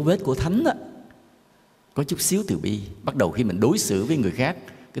 Đó là dấu vết của thánh đó. Có chút xíu từ bi. Bắt đầu khi mình đối xử với người khác,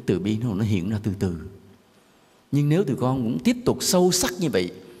 cái từ bi nó hiện ra từ từ. Nhưng nếu tụi con cũng tiếp tục sâu sắc như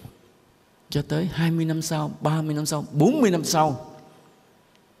vậy cho tới 20 năm sau, 30 năm sau, 40 năm sau,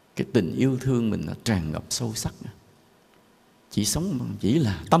 cái tình yêu thương mình nó tràn ngập sâu sắc. Chỉ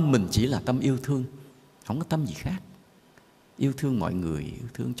là tâm mình chỉ là tâm yêu thương, không có tâm gì khác. Yêu thương mọi người, yêu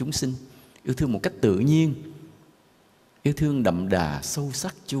thương chúng sinh, yêu thương một cách tự nhiên, yêu thương đậm đà, sâu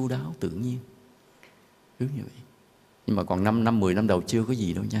sắc, chu đáo, tự nhiên. Cứ như vậy. Nhưng mà còn 5 năm, 10 năm đầu chưa có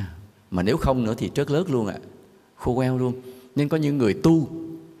gì đâu nha. Mà nếu không nữa thì trớt lớt luôn ạ, khô queo luôn. Nên có những người tu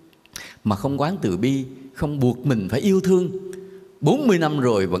mà không quán từ bi, không buộc mình phải yêu thương, 40 năm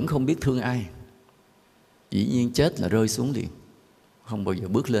rồi vẫn không biết thương ai. Dĩ nhiên chết là rơi xuống liền, không bao giờ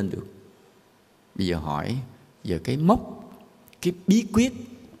bước lên được. Bây giờ hỏi, giờ cái mốc, cái bí quyết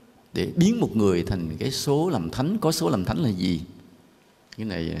để biến một người thành cái số làm thánh, có số làm thánh là gì? Cái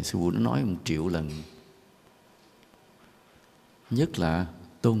này sư phụ đã nói 1 triệu lần. Nhất là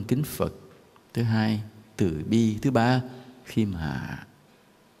tôn kính Phật, thứ hai từ bi, thứ ba khiêm hạ.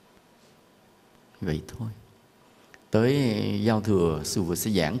 Vậy thôi. Tới giao thừa sư phụ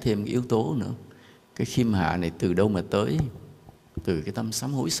sẽ giảng thêm cái yếu tố nữa. Cái khiêm hạ này từ đâu mà tới? Từ cái tâm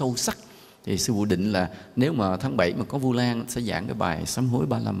sám hối sâu sắc. Thì sư phụ định là nếu mà tháng 7 mà có Vu Lan sẽ giảng cái bài sám hối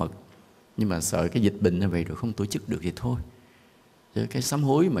Ba La Mật. Nhưng mà sợ cái dịch bệnh như vậy rồi không tổ chức được thì thôi. Chứ cái sám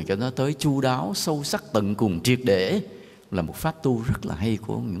hối mà cho nó tới chu đáo, sâu sắc, tận cùng, triệt để là một pháp tu rất là hay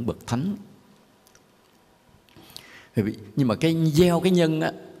của những bậc thánh. Nhưng mà cái gieo cái nhân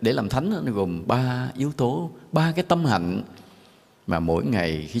á, để làm thánh nó gồm 3 yếu tố, 3 cái tâm hạnh mà mỗi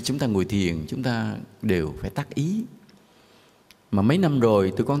ngày khi chúng ta ngồi thiền chúng ta đều phải tác ý. Mà mấy năm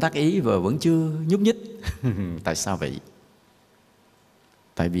rồi tụi con tác ý và vẫn chưa nhúc nhích. Tại sao vậy?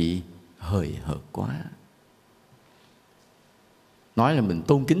 Tại vì hời hợt quá. Nói là mình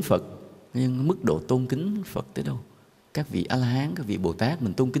tôn kính Phật, nhưng mức độ tôn kính Phật tới đâu? Các vị A-la-hán, các vị Bồ Tát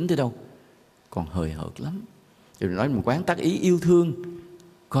mình tôn kính tới đâu? Còn hời hợt lắm. Rồi nói mình quán tác ý yêu thương,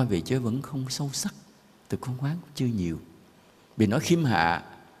 coi vậy chứ vẫn không sâu sắc. Tụi con quán cũng chưa nhiều. Vì nói khiêm hạ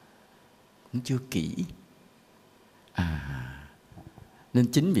cũng chưa kỹ.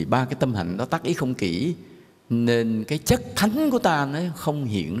 Nên chính vì 3 cái tâm hạnh đó tác ý không kỹ, nên cái chất thánh của ta nó không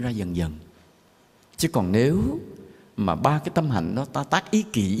hiện ra dần dần. Chứ còn nếu mà 3 cái tâm hạnh đó ta tác ý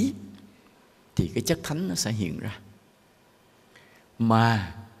kỹ thì cái chất thánh nó sẽ hiện ra.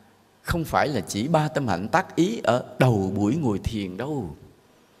 Mà không phải là chỉ 3 tâm hạnh tác ý ở đầu buổi ngồi thiền đâu.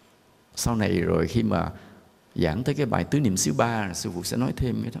 Sau này rồi khi mà giảng tới cái bài tứ niệm xứ 3, sư phụ sẽ nói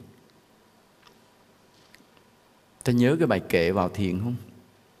thêm cái đó. Ta nhớ cái bài kệ vào thiền không?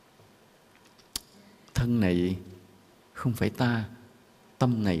 Thân này không phải ta,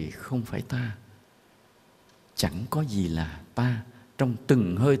 tâm này không phải ta, chẳng có gì là ta. Trong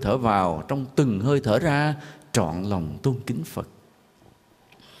từng hơi thở vào, trong từng hơi thở ra, trọn lòng tôn kính Phật.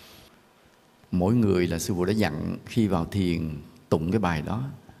 Mỗi người là sư phụ đã dặn khi vào thiền tụng cái bài đó.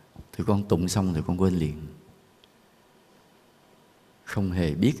 Thì con tụng xong thì con quên liền. Không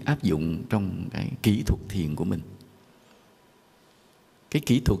hề biết áp dụng trong cái kỹ thuật thiền của mình. Cái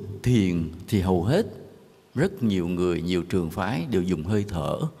kỹ thuật thiền thì hầu hết rất nhiều người, nhiều trường phái đều dùng hơi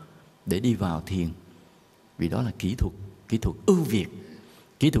thở để đi vào thiền. Vì đó là kỹ thuật ưu việt.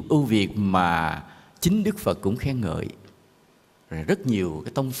 Kỹ thuật ưu việt mà chính Đức Phật cũng khen ngợi. Rồi rất nhiều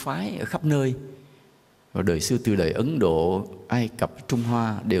cái tông phái ở khắp nơi, và đời xưa từ đời Ấn Độ, Ai Cập, Trung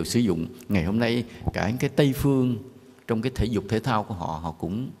Hoa đều sử dụng. Ngày hôm nay cả cái Tây Phương trong cái thể dục thể thao của họ, họ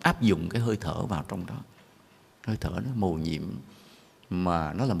cũng áp dụng cái hơi thở vào trong đó. Hơi thở nó mầu nhiệm,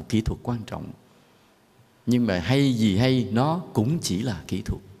 mà nó là một kỹ thuật quan trọng. Nhưng mà hay gì hay, nó cũng chỉ là kỹ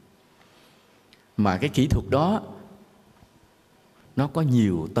thuật. Mà cái kỹ thuật đó nó có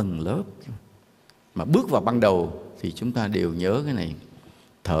nhiều tầng lớp. Mà bước vào ban đầu thì chúng ta đều nhớ cái này.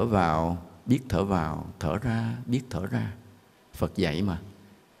 Thở vào, biết thở vào, thở ra, biết thở ra. Phật dạy mà.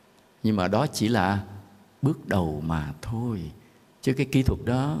 Nhưng mà đó chỉ là bước đầu mà thôi. Chứ cái kỹ thuật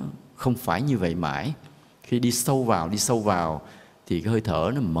đó không phải như vậy mãi. Khi đi sâu vào thì cái hơi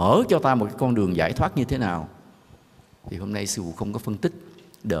thở nó mở cho ta một cái con đường giải thoát như thế nào. Thì hôm nay sư phụ không có phân tích,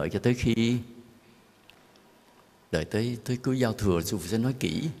 đợi cho tới khi tới cuối giao thừa sư phụ sẽ nói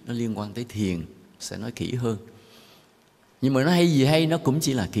kỹ, nó liên quan tới thiền sẽ nói kỹ hơn. Nhưng mà nó hay gì hay, nó cũng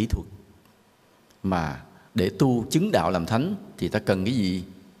chỉ là kỹ thuật. Mà để tu chứng đạo làm thánh thì ta cần cái gì?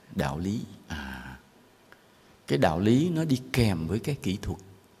 Đạo lý. Cái đạo lý nó đi kèm với cái kỹ thuật.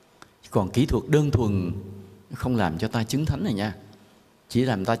 Còn kỹ thuật đơn thuần không làm cho ta chứng thánh này nha, chỉ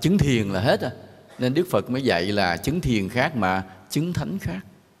làm ta chứng thiền là hết à. Nên Đức Phật mới dạy là chứng thiền khác mà chứng thánh khác.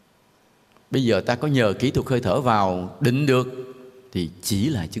 Bây giờ ta có nhờ kỹ thuật hơi thở vào định được thì chỉ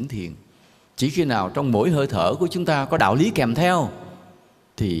là chứng thiền. Chỉ khi nào trong mỗi hơi thở của chúng ta có đạo lý kèm theo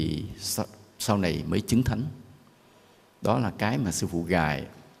thì sau này mới chứng thánh. Đó là cái mà sư phụ gài.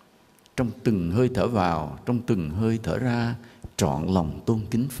 Trong từng hơi thở vào, trong từng hơi thở ra, trọn lòng tôn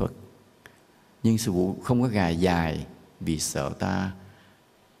kính Phật. Nhưng sư phụ không có gài dài vì sợ ta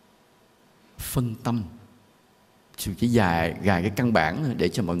phân tâm. Sư chỉ gài cái căn bản để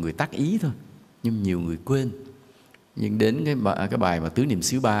cho mọi người tác ý thôi. Nhưng nhiều người quên. Nhưng đến cái bài mà Tứ Niệm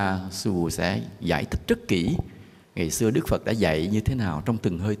xứ Ba, sư phụ sẽ giải thích rất kỹ. Ngày xưa Đức Phật đã dạy như thế nào, trong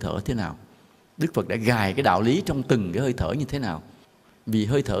từng hơi thở thế nào. Đức Phật đã gài cái đạo lý trong từng cái hơi thở như thế nào. Vì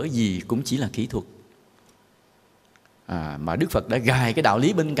hơi thở gì cũng chỉ là kỹ thuật. Mà Đức Phật đã gài cái đạo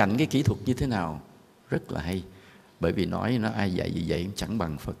lý bên cạnh cái kỹ thuật như thế nào. Rất là hay. Bởi vì nói nó ai dạy gì vậy chẳng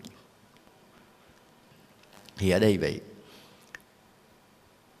bằng Phật. Thì ở đây vậy,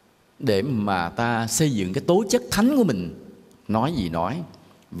 để mà ta xây dựng cái tố chất thánh của mình, nói gì nói,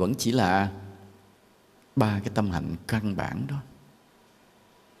 vẫn chỉ là 3 cái tâm hạnh căn bản đó.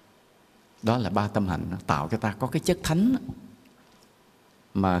 Đó là 3 tâm hạnh nó tạo cho ta có cái chất thánh.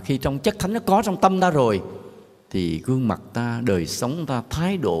 Mà khi trong chất thánh nó có trong tâm ta rồi thì gương mặt ta, đời sống ta,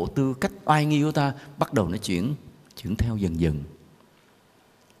 thái độ, tư cách, oai nghi của ta bắt đầu nó chuyển theo dần dần.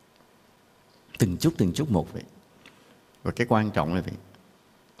 Từng chút một vậy. Và cái quan trọng là vậy,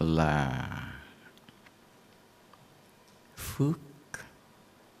 là phước.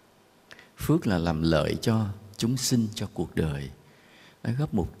 Phước là làm lợi cho chúng sinh, cho cuộc đời. Nó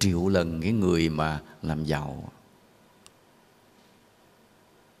gấp 1 triệu lần cái người mà làm giàu.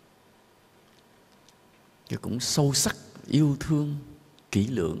 Cái cũng sâu sắc, yêu thương, kỹ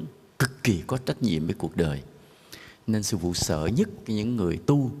lưỡng, cực kỳ có trách nhiệm với cuộc đời. Nên sư phụ sợ nhất những người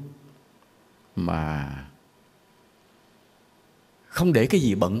tu mà không để cái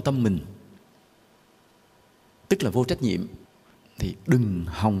gì bận tâm mình, tức là vô trách nhiệm, thì đừng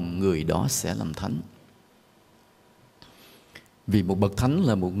hòng người đó sẽ làm thánh. Vì một bậc thánh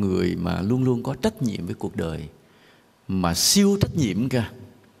là một người mà luôn luôn có trách nhiệm với cuộc đời, mà siêu trách nhiệm kìa,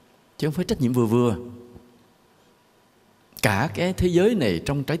 chứ không phải trách nhiệm vừa vừa. Cả cái thế giới này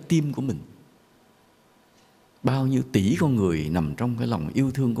trong trái tim của mình, bao nhiêu tỷ con người nằm trong cái lòng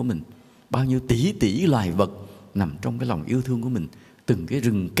yêu thương của mình, bao nhiêu tỷ loài vật nằm trong cái lòng yêu thương của mình. Từng cái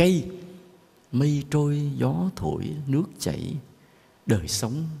rừng cây, mây trôi, gió thổi, nước chảy, đời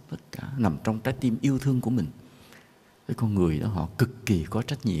sống, tất cả nằm trong trái tim yêu thương của mình. Cái con người đó họ cực kỳ có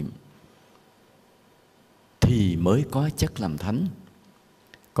trách nhiệm thì mới có chất làm thánh.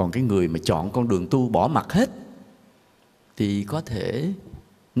 Còn cái người mà chọn con đường tu bỏ mặc hết thì có thể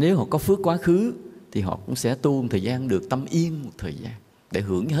nếu họ có phước quá khứ thì họ cũng sẽ tu một thời gian, được tâm yên một thời gian để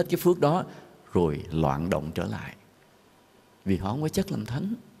hưởng hết cái phước đó, rồi loạn động trở lại. Vì họ không có chất làm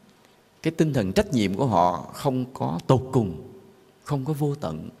thánh. Cái tinh thần trách nhiệm của họ không có tột cùng, không có vô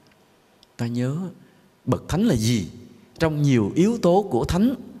tận. Ta nhớ bậc thánh là gì? Trong nhiều yếu tố của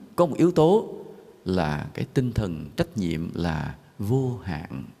thánh có một yếu tố là cái tinh thần trách nhiệm là vô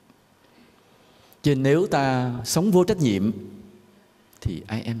hạn. Chứ nếu ta sống vô trách nhiệm thì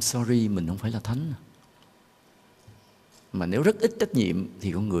I am sorry, mình không phải là thánh. Mà nếu rất ít trách nhiệm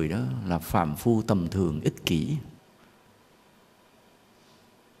thì con người đó là phàm phu tầm thường, ích kỷ.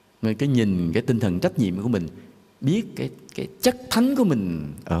 Nên cái nhìn, cái tinh thần trách nhiệm của mình, biết cái chất thánh của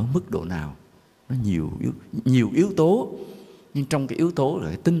mình ở mức độ nào. Nó nhiều yếu tố, nhưng trong cái yếu tố là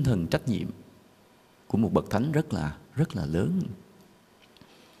cái tinh thần trách nhiệm của một bậc thánh rất là lớn.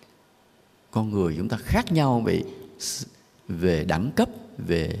 Con người chúng ta khác nhau về đẳng cấp,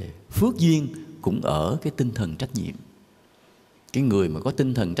 về phước duyên cũng ở cái tinh thần trách nhiệm. Cái người mà có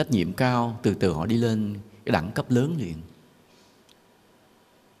tinh thần trách nhiệm cao, từ từ họ đi lên cái đẳng cấp lớn liền.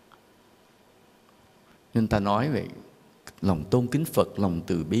 Nên ta nói vậy, lòng tôn kính Phật, lòng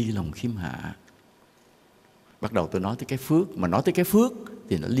từ bi, lòng khiêm hạ. Bắt đầu tôi nói tới cái phước, mà nói tới cái phước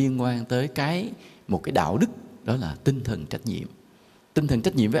thì nó liên quan tới một cái đạo đức, đó là tinh thần trách nhiệm. Tinh thần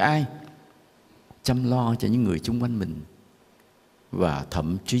trách nhiệm với ai? Chăm lo cho những người chung quanh mình, và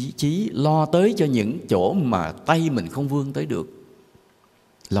thậm chí lo tới cho những chỗ mà tay mình không vươn tới được,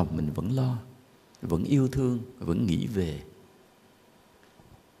 lòng mình vẫn lo. vẫn yêu thương, vẫn nghĩ về.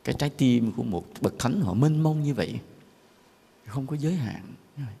 Cái trái tim của một bậc thánh họ mênh mông như vậy, không có giới hạn.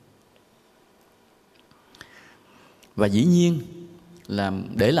 Và dĩ nhiên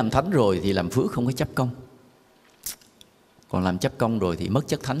để làm thánh rồi thì làm phước không có chấp công. Còn làm chấp công rồi thì mất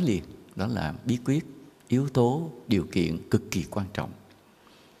chất thánh liền. Đó là bí quyết, yếu tố, điều kiện cực kỳ quan trọng.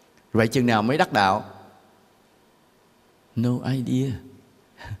 Vậy chừng nào mới đắc đạo? No idea.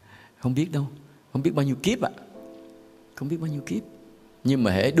 Không biết đâu. Không biết bao nhiêu kiếp ạ. Không biết bao nhiêu kiếp. Nhưng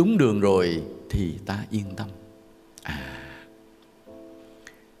mà hễ đúng đường rồi thì ta yên tâm.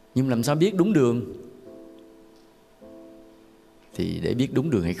 Nhưng làm sao biết đúng đường? Thì để biết đúng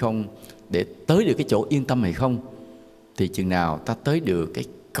đường hay không, để tới được cái chỗ yên tâm hay không, thì chừng nào ta tới được cái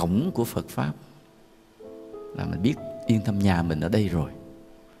cổng của Phật Pháp là mình biết yên tâm, nhà mình ở đây rồi,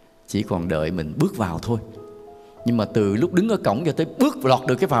 chỉ còn đợi mình bước vào thôi. Nhưng mà từ lúc đứng ở cổng cho tới bước lọt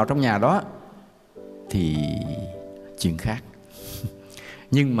được cái vào trong nhà đó thì chuyện khác.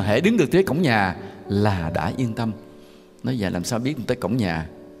 Nhưng mà hễ đứng được tới cổng nhà là đã yên tâm. Nói vậy làm sao biết tới cổng nhà?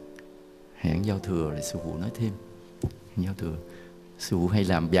 Hẹn giao thừa rồi sư phụ nói thêm. Giao thừa sư phụ hay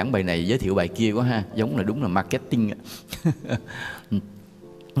làm giảng bài này giới thiệu bài kia quá ha, giống là đúng là marketing.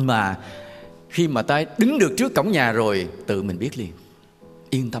 Mà khi mà ta đứng được trước cổng nhà rồi, tự mình biết liền,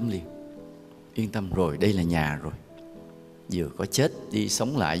 yên tâm liền. Yên tâm rồi, đây là nhà rồi. Vừa có chết đi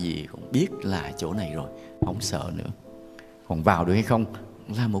sống lại gì cũng biết là chỗ này rồi, không sợ nữa. Còn vào được hay không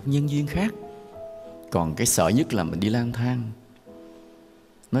là một nhân duyên khác. Còn cái sợ nhất là mình đi lang thang.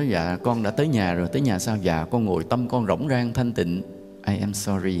 Nói dạ con đã tới nhà rồi. Tới nhà sao? Dạ con ngồi tâm con rỗng rang thanh tịnh. I am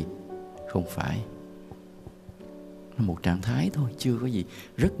sorry. Không phải. Nó một trạng thái thôi, chưa có gì.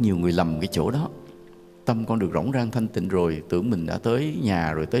 Rất nhiều người lầm cái chỗ đó. Tâm con được rỗng rang thanh tịnh rồi, tưởng mình đã tới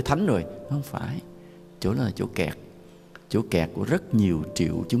nhà rồi, tới thánh rồi. Không phải. Chỗ đó là chỗ kẹt. Chỗ kẹt của rất nhiều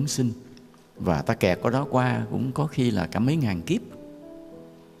triệu chúng sinh. Và ta kẹt ở đó qua cũng có khi là cả mấy ngàn kiếp.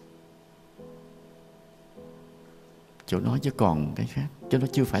 Chỗ đó chứ còn cái khác. Chỗ đó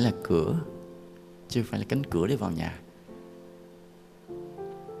chưa phải là cửa, chưa phải là cánh cửa để vào nhà.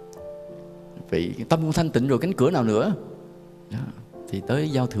 Vậy tâm con thanh tịnh rồi, cánh cửa nào nữa đó. Thì tới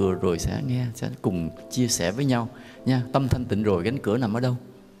giao thừa rồi sẽ nghe, sẽ cùng chia sẻ với nhau nha. Tâm thanh tịnh rồi, cánh cửa nằm ở đâu?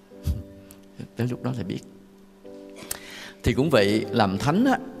 Tới lúc đó là biết. Thì cũng vậy, làm thánh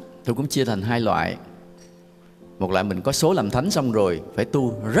á, tôi cũng chia thành hai loại. Một loại mình có số làm thánh xong rồi, phải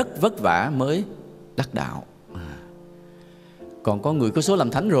tu rất vất vả mới đắc đạo. Còn có người có số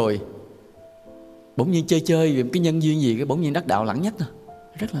làm thánh rồi, bỗng nhiên chơi vì cái nhân duyên gì, cái bỗng nhiên đắc đạo lẳng nhất thôi.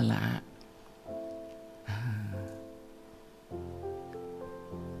 Rất là lạ.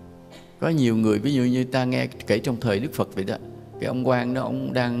 Có nhiều người, ví dụ như ta nghe kể trong thời Đức Phật vậy đó, cái ông quan đó,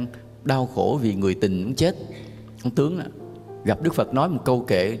 ông đang đau khổ vì người tình ông chết. Ông tướng đó, gặp Đức Phật nói một câu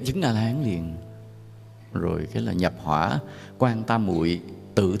kệ chứng A-la-hán liền. Rồi cái là nhập hỏa Quan Tam Muội,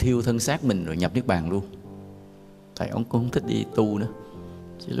 tự thiêu thân xác mình rồi nhập Niết Bàn luôn. Tại ông cũng không thích đi tu nữa.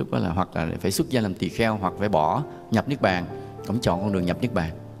 Chứ lúc đó là hoặc là phải xuất gia làm tỳ kheo, hoặc phải bỏ nhập Niết Bàn. Ông chọn con đường nhập Niết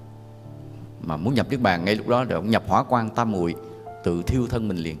Bàn. Mà muốn nhập Niết Bàn ngay lúc đó rồi ông nhập hỏa Quan Tam Muội, tự thiêu thân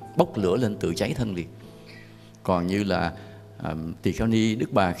mình liền, bốc lửa lên tự cháy thân liền. Còn như là tỳ kheo ni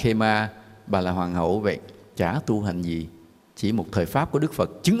Đức Bà Khê Ma, bà là hoàng hậu vậy, chả tu hành gì, chỉ một thời pháp của Đức Phật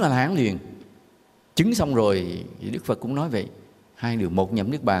chứng A-la-hán liền. Chứng xong rồi thì Đức Phật cũng nói vậy, hai đường, một nhập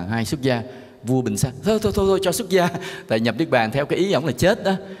Niết Bàn, hai xuất gia. Vua Bình Sa thôi cho xuất gia, tại nhập Niết Bàn theo cái ý ông là chết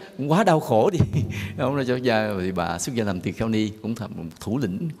đó, quá đau khổ đi. Ông là cho xuất gia, thì bà xuất gia làm tỳ kheo ni, cũng thành một thủ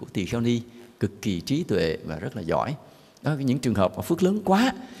lĩnh của tỳ kheo ni, cực kỳ trí tuệ và rất là giỏi. Đó, những trường hợp mà phước lớn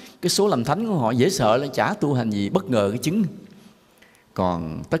quá, cái số làm thánh của họ dễ sợ là chả tu hành gì, bất ngờ cái chứng.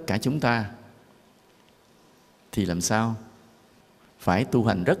 Còn tất cả chúng ta thì làm sao? Phải tu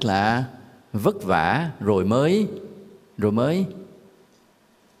hành rất là vất vả rồi mới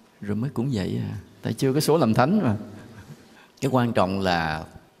cũng vậy à. Tại chưa có số làm thánh mà. Cái quan trọng là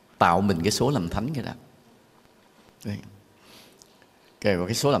tạo mình cái số làm thánh cái đó.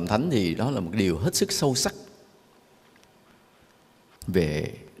 Cái số làm thánh thì đó là một điều hết sức sâu sắc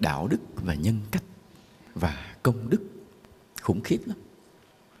về đạo đức và nhân cách và công đức, khủng khiếp lắm.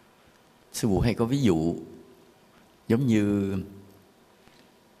 Sư phụ hay có ví dụ giống như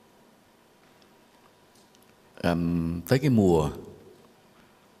tới cái mùa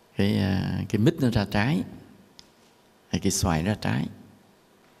cái mít nó ra trái, hay cái xoài ra trái,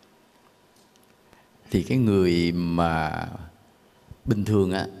 thì cái người mà bình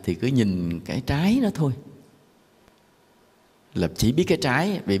thường á, thì cứ nhìn cái trái đó thôi, là chỉ biết cái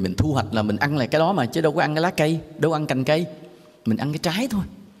trái, vì mình thu hoạch là mình ăn lại cái đó mà, chứ đâu có ăn cái lá cây, đâu có ăn cành cây, mình ăn cái trái thôi,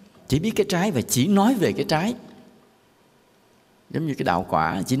 chỉ biết cái trái và chỉ nói về cái trái. Giống như cái đạo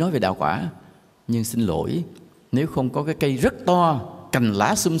quả, chỉ nói về đạo quả. Nhưng xin lỗi, nếu không có cái cây rất to, cành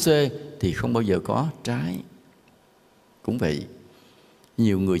lá xum xuê thì không bao giờ có trái. Cũng vậy,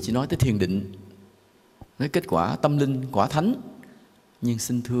 nhiều người chỉ nói tới thiền định, nói kết quả tâm linh, quả thánh. Nhưng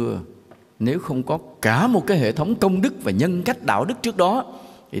xin thưa, nếu không có cả một cái hệ thống công đức và nhân cách đạo đức trước đó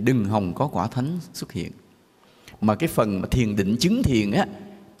thì đừng hòng có quả thánh xuất hiện. Mà cái phần mà thiền định chứng thiền á,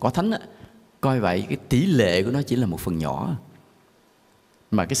 quả thánh á, coi vậy cái tỷ lệ của nó chỉ là một phần nhỏ.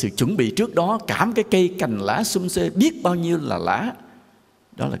 Mà cái sự chuẩn bị trước đó, cả một cái cây cành lá xum xuê biết bao nhiêu là lá,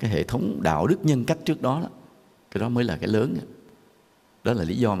 đó là cái hệ thống đạo đức nhân cách trước đó, cái đó mới là cái lớn. Đó là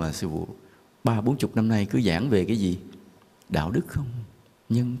lý do mà sư phụ 30-40 năm nay cứ giảng về cái gì? Đạo đức không,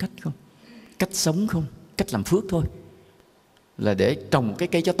 nhân cách không, cách sống không, cách làm phước thôi. Là để trồng cái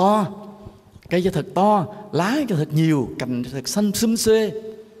cây cho to, cây cho thật to, lá cho thật nhiều, cành cho thật xanh xum xuê,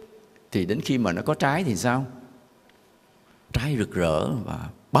 thì đến khi mà nó có trái thì sao? Trái rực rỡ và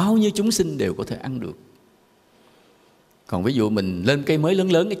bao nhiêu chúng sinh đều có thể ăn được. Còn ví dụ mình lên cây mới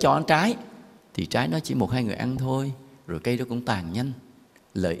lớn lớn cái cho ăn trái, thì trái nó chỉ 1-2 người ăn thôi, rồi cây đó cũng tàn nhanh,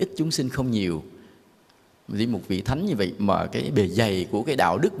 lợi ích chúng sinh không nhiều. Vì một vị thánh như vậy mà cái bề dày của cái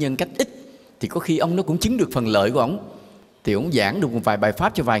đạo đức nhân cách ít, thì có khi ông nó cũng chứng được phần lợi của ông, thì ông giảng được một vài bài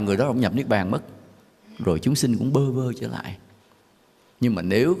pháp cho vài người đó, ông nhập niết bàn mất, rồi chúng sinh cũng bơ vơ trở lại. Nhưng mà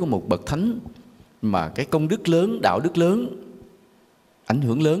nếu có một bậc thánh mà cái công đức lớn, đạo đức lớn, ảnh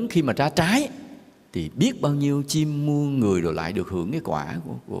hưởng lớn, khi mà ra trái thì biết bao nhiêu chim muôn người rồi lại được hưởng cái quả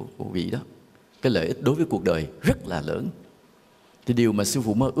của vị đó. Cái lợi ích đối với cuộc đời rất là lớn. Thì điều mà sư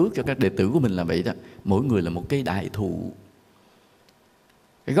phụ mơ ước cho các đệ tử của mình là vậy đó. Mỗi người là một cây đại thụ,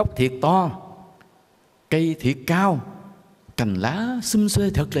 cái gốc thiệt to, cây thiệt cao, cành lá xum xuê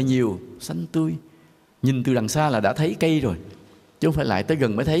thật là nhiều, xanh tươi. Nhìn từ đằng xa là đã thấy cây rồi, chứ không phải lại tới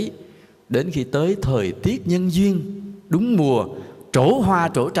gần mới thấy. Đến khi tới thời tiết nhân duyên, đúng mùa, trổ hoa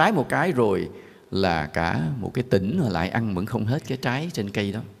trổ trái một cái rồi là cả một cái tỉnh lại ăn vẫn không hết cái trái trên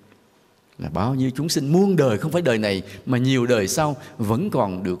cây đó. Là bao nhiêu chúng sinh muôn đời, không phải đời này mà nhiều đời sau vẫn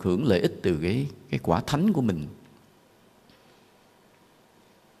còn được hưởng lợi ích từ cái quả thánh của mình.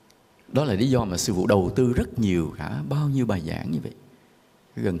 Đó là lý do mà sư phụ đầu tư rất nhiều, cả bao nhiêu bài giảng như vậy.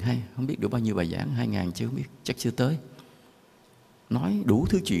 Gần không biết được bao nhiêu bài giảng, 2000 chưa biết, chắc chưa tới. Nói đủ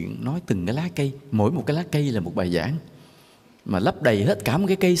thứ chuyện, nói từng cái lá cây, mỗi một cái lá cây là một bài giảng, mà lấp đầy hết cả một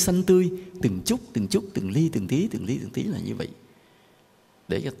cái cây xanh tươi, từng chút, từng ly, từng tí là như vậy,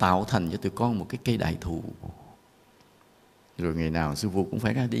 để cho tạo thành cho tụi con một cái cây đại thụ. Rồi ngày nào sư phụ cũng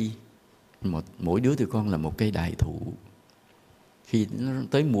phải ra đi, mỗi đứa tụi con là một cây đại thụ. Khi nó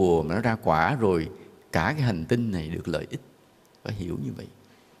tới mùa mà nó ra quả rồi, cả cái hành tinh này được lợi ích. Phải hiểu như vậy.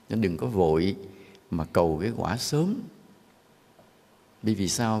 Nên đừng có vội mà cầu cái quả sớm. Vì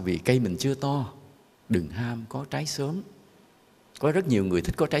sao? Vì cây mình chưa to. Đừng ham có trái sớm. Có rất nhiều người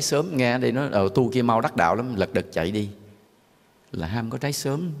thích có trái sớm. Nghe đây nói tu kia mau đắc đạo lắm, lật đật chạy đi. Là ham có trái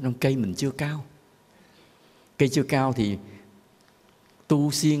sớm, trong cây mình chưa cao. Cây chưa cao thì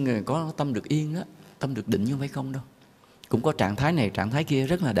tu siêng có tâm được yên đó, tâm được định, nhưng phải không đâu. Cũng có trạng thái này, trạng thái kia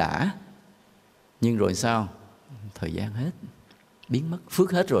rất là đã. Nhưng rồi sao? Thời gian hết, biến mất,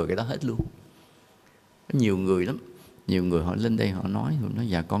 phước hết rồi cái đó hết luôn. Có nhiều người lắm, nhiều người họ lên đây họ nói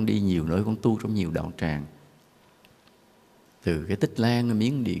dạ con đi nhiều nơi, con tu trong nhiều đạo tràng. Từ cái Tích Lan,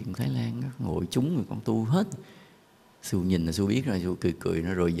 Miến Điện, Thái Lan, ngồi chúng rồi con tu hết. Sư nhìn là sư biết rồi, sư cười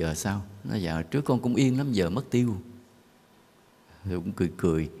nó rồi giờ sao? Nó dạ trước con cũng yên lắm, giờ mất tiêu. Sư cũng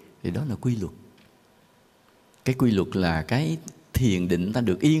cười. Thì đó là quy luật. Cái quy luật là cái thiền định ta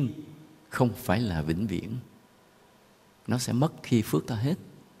được yên, không phải là vĩnh viễn. Nó sẽ mất khi phước ta hết.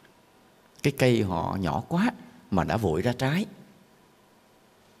 Cái cây họ nhỏ quá mà đã vội ra trái.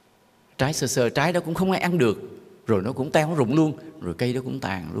 Trái sơ trái đó cũng không ai ăn được, rồi nó cũng teo rụng luôn, rồi cây đó cũng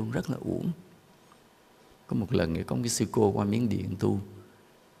tàn luôn, rất là uổng. Có một lần có một cái sư cô qua Miến Điện tu,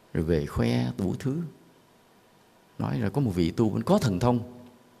 rồi về khoe đủ thứ, nói là có một vị tu vẫn có thần thông.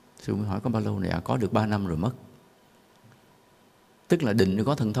 Sư mới hỏi có bao lâu này? Có được 3 năm rồi mất. Tức là định rồi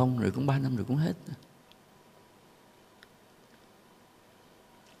có thần thông rồi cũng 3 năm rồi cũng hết.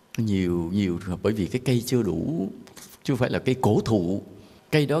 Nhiều bởi vì cái cây chưa đủ, chứ không phải là cây cổ thụ.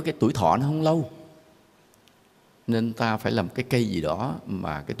 Cây đó cái tuổi thọ nó không lâu, nên ta phải làm cái cây gì đó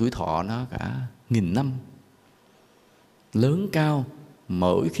mà cái tuổi thọ nó cả 1000 năm, lớn cao.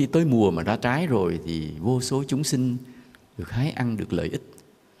 Mỗi khi tới mùa mà ra trái rồi thì vô số chúng sinh được hái ăn, được lợi ích.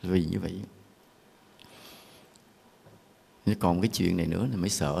 Vì như vậy. Còn cái chuyện này nữa là mới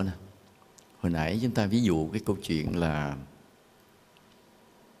sợ nè. Hồi nãy chúng ta ví dụ cái câu chuyện là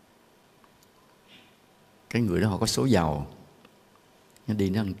cái người đó họ có số giàu, nó đi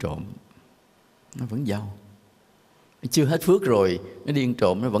nó ăn trộm, nó vẫn giàu. Nó chưa hết phước rồi, nó đi ăn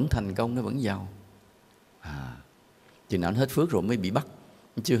trộm nó vẫn thành công, nó vẫn giàu. chừng nào nó hết phước rồi mới bị bắt,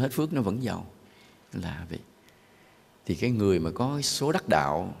 chưa hết phước nó vẫn giàu. Là vậy. Thì cái người mà có số đắc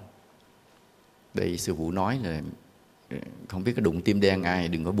đạo, đây sư phụ nói là không biết có đụng tim đen ai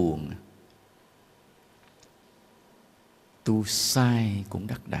đừng có buồn. Tu sai cũng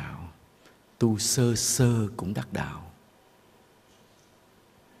đắc đạo, tu sơ sơ cũng đắc đạo.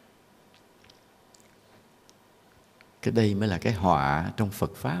 Cái đây mới là cái họa trong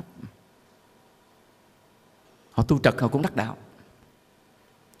Phật Pháp. Họ tu trật họ cũng đắc đạo.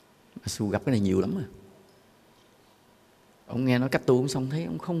 Sư gặp cái này nhiều lắm rồi. Ông nghe nói cách tu, ông xong thấy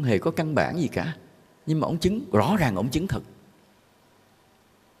ông không hề có căn bản gì cả. Nhưng mà ông chứng, rõ ràng ông chứng thật.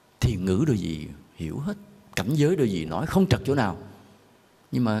 Thiền ngữ đôi gì hiểu hết, cảnh giới đôi gì nói không trật chỗ nào.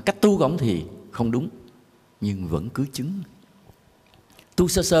 Nhưng mà cách tu của ông thì không đúng, nhưng vẫn cứ chứng. Tu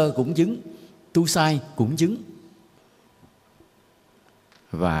sơ sơ cũng chứng, tu sai cũng chứng.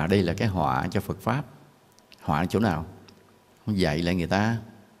 Và đây là cái họa cho Phật Pháp. Họa chỗ nào? Ông dạy lại người ta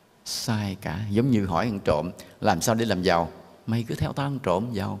sai cả. Giống như hỏi ăn trộm, làm sao để làm giàu? Mày cứ theo tao ăn trộm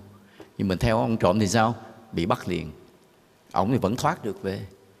giàu. Nhưng mình theo ông trộm thì sao? Bị bắt liền. Ổng thì vẫn thoát được về.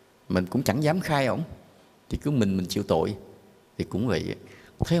 Mình cũng chẳng dám khai ổng. Thì cứ mình chịu tội. Thì cũng vậy.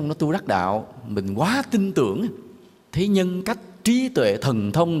 Thấy ông nó tu đắc đạo, mình quá tin tưởng. Thấy nhân cách, trí tuệ,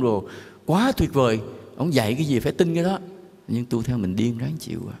 thần thông rồi quá tuyệt vời. Ông dạy cái gì phải tin cái đó. Nhưng tu theo mình điên ráng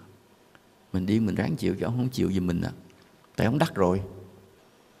chịu à. Mình điên mình ráng chịu chứ ông không chịu giùm mình à. Tại ông đắc rồi.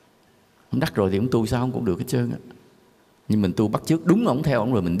 Ông đắc rồi thì ông tu sao ông cũng được hết trơn á. Nhưng mình tu bắt chước đúng ông theo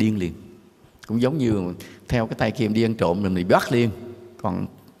ông rồi mình điên liền. Cũng giống như theo cái tay kia đi ăn trộm rồi mình bị bắt liền. Còn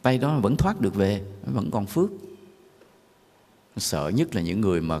tay đó vẫn thoát được về, vẫn còn phước. Sợ nhất là những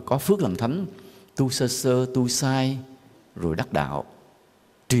người mà có phước làm thánh, tu sơ sơ, tu sai, rồi đắc đạo.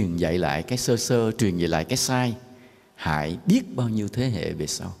 Truyền dạy lại cái sơ sơ, truyền dạy lại cái sai. Hại biết bao nhiêu thế hệ về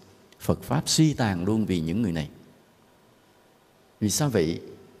sau. Phật Pháp suy tàn luôn vì những người này. Vì sao vậy?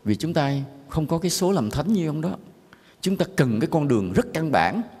 Vì chúng ta không có cái số làm thánh như ông đó. Chúng ta cần cái con đường rất căn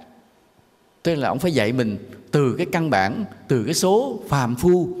bản. Tức là ông phải dạy mình từ cái căn bản, từ cái số phàm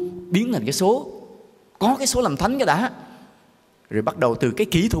phu biến thành cái số, có cái số làm thánh cái đã. Rồi bắt đầu từ cái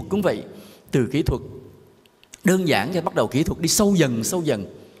kỹ thuật cũng vậy. Từ kỹ thuật đơn giản cho bắt đầu kỹ thuật đi sâu dần, sâu dần.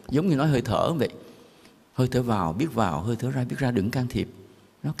 Giống như nói hơi thở vậy. Hơi thở vào, hơi thở ra biết ra, đừng can thiệp.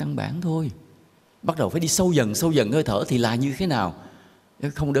 Nó căn bản thôi. Bắt đầu phải đi sâu dần hơi thở thì là như thế nào.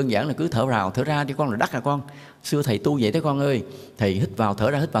 Không đơn giản là cứ thở vào, thở ra đi con là đắc à con. Xưa thầy tu vậy đó con ơi. Thầy hít vào,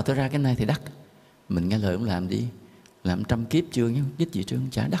 thở ra, cái này thì đắc. Mình nghe lời ông làm đi. Làm 100 kiếp chưa nhá, biết gì trơn,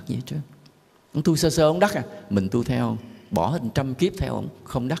 chả đắc gì hết trơn. Ông tu sơ sơ ông đắc à. Mình tu theo, bỏ hết 100 kiếp theo ông,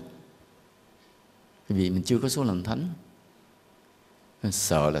 không đắc. Vì mình chưa có số làm thánh.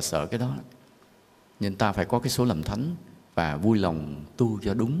 Sợ là sợ cái đó. Nhưng ta phải có cái số làm thánh và vui lòng tu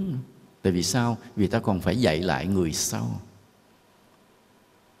cho đúng. Tại vì sao? Vì ta còn phải dạy lại người sau.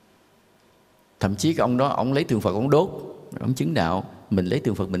 Thậm chí cái ông đó, ông lấy tượng Phật ông đốt, ông chứng đạo. Mình lấy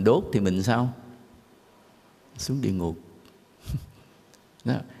tượng Phật mình đốt thì mình sao? Xuống địa ngục.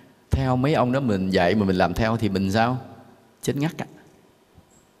 Đó. Theo mấy ông đó mình dạy mà mình làm theo thì mình sao? Chết ngắt á.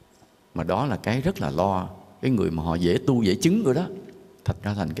 Mà đó là cái rất là lo. Cái người mà họ dễ tu, dễ chứng rồi đó, thật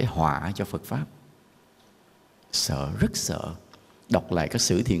ra thành cái họa cho Phật Pháp. Sợ, rất sợ. Đọc lại các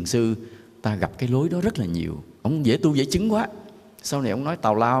sử thiền sư, ta gặp cái lối đó rất là nhiều. Ông dễ tu, dễ chứng quá. Sau này ông nói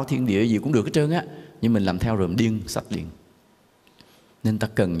tào lao, thiên địa gì cũng được hết trơn á. Nhưng mình làm theo rồi mình điên, sách liền. Nên ta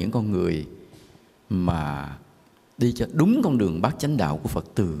cần những con người mà đi cho đúng con đường bát chánh đạo của Phật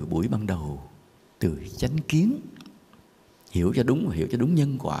từ buổi ban đầu. Từ chánh kiến. Hiểu cho đúng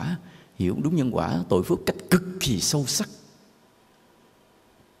nhân quả. Hiểu đúng nhân quả tội phước cách cực kỳ sâu sắc.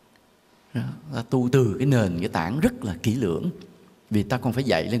 Đó, ta tu từ cái nền, cái tảng rất là kỹ lưỡng. Vì ta còn phải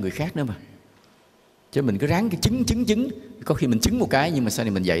dạy lên người khác nữa mà. Chứ mình cứ ráng cái chứng. Có khi mình chứng một cái nhưng mà sau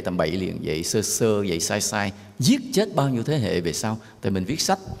này mình dạy tầm bậy liền. Dạy sơ sơ, dạy sai. Giết chết bao nhiêu thế hệ về sau. Tại mình viết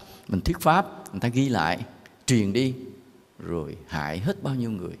sách, mình thuyết pháp, người ta ghi lại, truyền đi. Rồi hại hết bao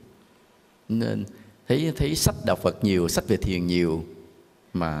nhiêu người. Nên thấy sách đạo Phật nhiều, sách về thiền nhiều.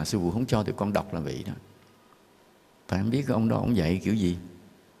 Mà sư phụ không cho tụi con đọc là vậy đó. Tại không biết ông đó ông dạy kiểu gì.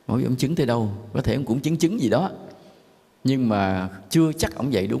 Mỗi ông chứng tới đâu. Có thể ông cũng chứng gì đó. Nhưng mà chưa chắc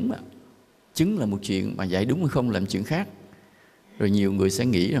ông dạy đúng. Chứng là một chuyện, mà dạy đúng hay không là một chuyện khác. Rồi nhiều người sẽ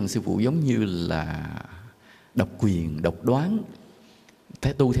nghĩ rằng sư phụ giống như là độc quyền, độc đoán.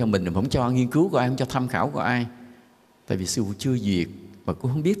 Thế tu theo mình không cho nghiên cứu của ai, không cho tham khảo của ai. Tại vì sư phụ chưa duyệt. Mà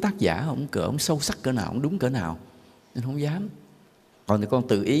cũng không biết tác giả ông sâu sắc cỡ nào, ông đúng cỡ nào. Nên không dám. Còn tụi con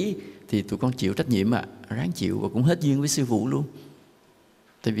tự ý thì tụi con chịu trách nhiệm ráng chịu và cũng hết duyên với sư phụ luôn.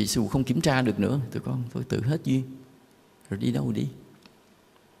 Tại vì sư phụ không kiểm tra được nữa. Tụi con thôi tự hết duyên. Rồi đi đâu đi.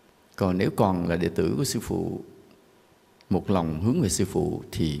 Còn nếu còn là đệ tử của sư phụ một lòng hướng về sư phụ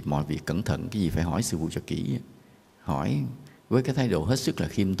thì mọi việc cẩn thận, cái gì phải hỏi sư phụ cho kỹ. Hỏi với cái thái độ hết sức là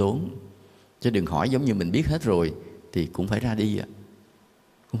khiêm tốn, chứ đừng hỏi giống như mình biết hết rồi thì cũng phải ra đi,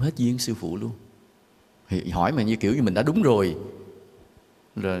 cũng hết duyên sư phụ luôn. Thì hỏi mà như kiểu như mình đã đúng rồi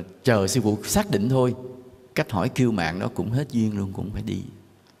chờ sư phụ xác định thôi, cách hỏi kiêu mạn đó cũng hết duyên luôn, cũng phải đi.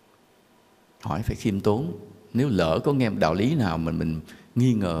 Hỏi phải khiêm tốn. Nếu lỡ có nghe một đạo lý nào mình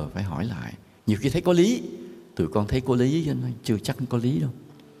nghi ngờ phải hỏi lại. Nhiều khi thấy có lý, tụi con thấy có lý chứ chưa chắc nó có lý đâu.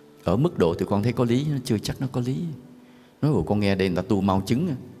 Ở mức độ tụi con thấy có lý, chưa chắc nó có lý. Nói bộ con nghe đây người ta tu mau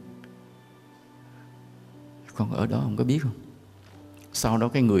chứng, con ở đó không có biết không? Sau đó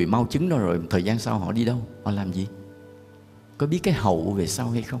cái người mau chứng đó rồi thời gian sau họ đi đâu, họ làm gì, có biết cái hậu về sau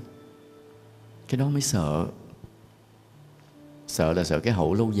hay không? Cái đó mới sợ. Sợ là sợ cái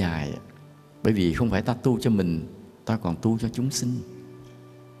hậu lâu dài. Bởi vì không phải ta tu cho mình, ta còn tu cho chúng sinh.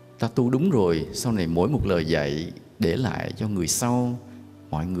 Ta tu đúng rồi, sau này mỗi một lời dạy để lại cho người sau,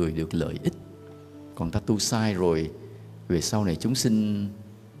 mọi người được lợi ích. Còn ta tu sai rồi, về sau này chúng sinh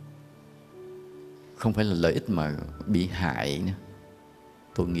không phải là lợi ích mà bị hại nữa,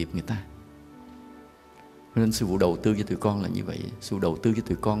 tội nghiệp người ta. Nên sư phụ đầu tư cho tụi con là như vậy. Sư phụ đầu tư cho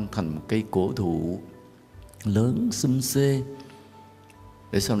tụi con thành một cây cổ thụ lớn xum xê,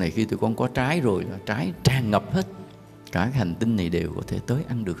 để sau này khi tụi con có trái rồi, trái tràn ngập hết, cả cái hành tinh này đều có thể tới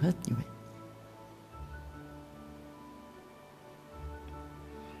ăn được hết như vậy.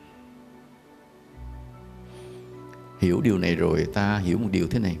 Hiểu điều này rồi, ta hiểu một điều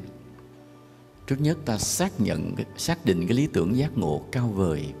thế này. Trước nhất ta xác định cái lý tưởng giác ngộ cao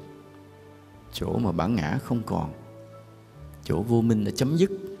vời, chỗ mà bản ngã không còn, chỗ vô minh đã chấm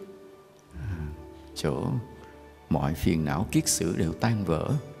dứt, chỗ mọi phiền não kiết sử đều tan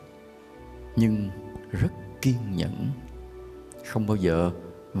vỡ. Nhưng rất kiên nhẫn, không bao giờ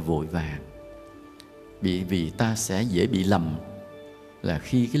vội vàng. Vì ta sẽ dễ bị lầm là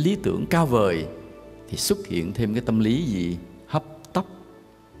khi cái lý tưởng cao vời thì xuất hiện thêm cái tâm lý gì? Hấp tấp,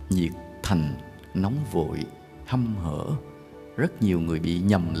 nhiệt thành, nóng vội, hăm hở. Rất nhiều người bị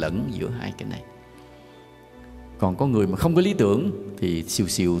nhầm lẫn giữa hai cái này. Còn có người mà không có lý tưởng thì siêu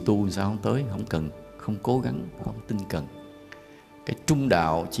siêu tu sao không tới, không cần, không cố gắng, không tinh cần. Cái trung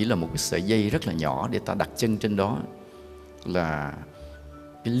đạo chỉ là một cái sợi dây rất là nhỏ để ta đặt chân trên đó, là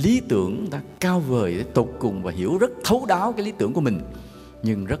cái lý tưởng ta cao vời để tột cùng và hiểu rất thấu đáo cái lý tưởng của mình,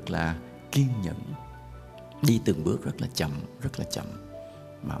 nhưng rất là kiên nhẫn, đi từng bước rất là chậm, rất là chậm.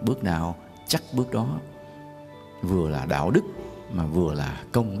 Mà bước nào chắc bước đó, vừa là đạo đức mà vừa là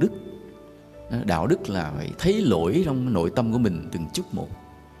công đức. Đạo đức là phải thấy lỗi trong nội tâm của mình từng chút một.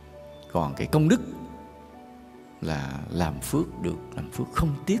 Còn cái công đức là làm phước được, làm phước không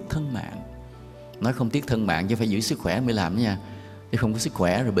tiếc thân mạng. Nói không tiếc thân mạng chứ phải giữ sức khỏe mới làm nha. Chứ không có sức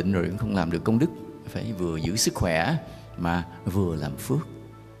khỏe rồi bệnh rồi cũng không làm được công đức. Phải vừa giữ sức khỏe mà vừa làm phước.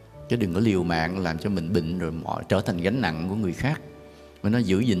 Chứ đừng có liều mạng làm cho mình bệnh rồi trở thành gánh nặng của người khác. Mà nó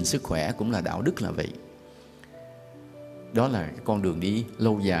giữ gìn sức khỏe cũng là đạo đức là vậy. Đó là cái con đường đi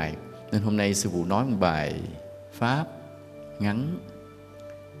lâu dài. Nên hôm nay sư phụ nói một bài pháp ngắn,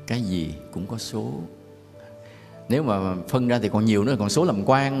 cái gì cũng có số. Nếu mà phân ra thì còn nhiều nữa, còn số làm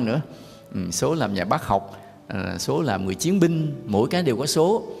quan nữa, số làm nhà bác học, số làm người chiến binh, mỗi cái đều có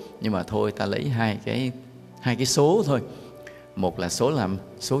số. Nhưng mà thôi ta lấy hai cái số thôi. Một là số làm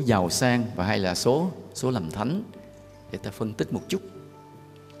số giàu sang, và hai là số làm thánh, để ta phân tích một chút.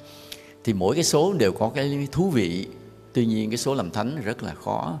 Thì mỗi cái số đều có cái thú vị. Tuy nhiên cái số làm thánh rất là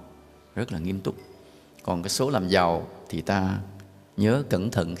khó, rất là nghiêm túc. Còn cái số làm giàu thì ta nhớ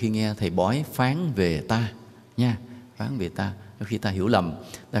cẩn thận khi nghe thầy bói phán về ta nha, phán về ta. Khi ta hiểu lầm,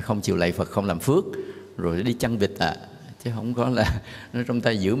 ta không chịu lạy Phật, không làm phước, rồi đi chăn vịt chứ không có là nó trong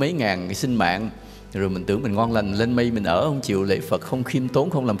tay giữ mấy ngàn cái sinh mạng, rồi mình tưởng mình ngon lành lên mây mình ở, không chịu lạy Phật, không khiêm tốn,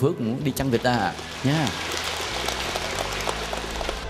 không làm phước, muốn đi chăn vịt nha.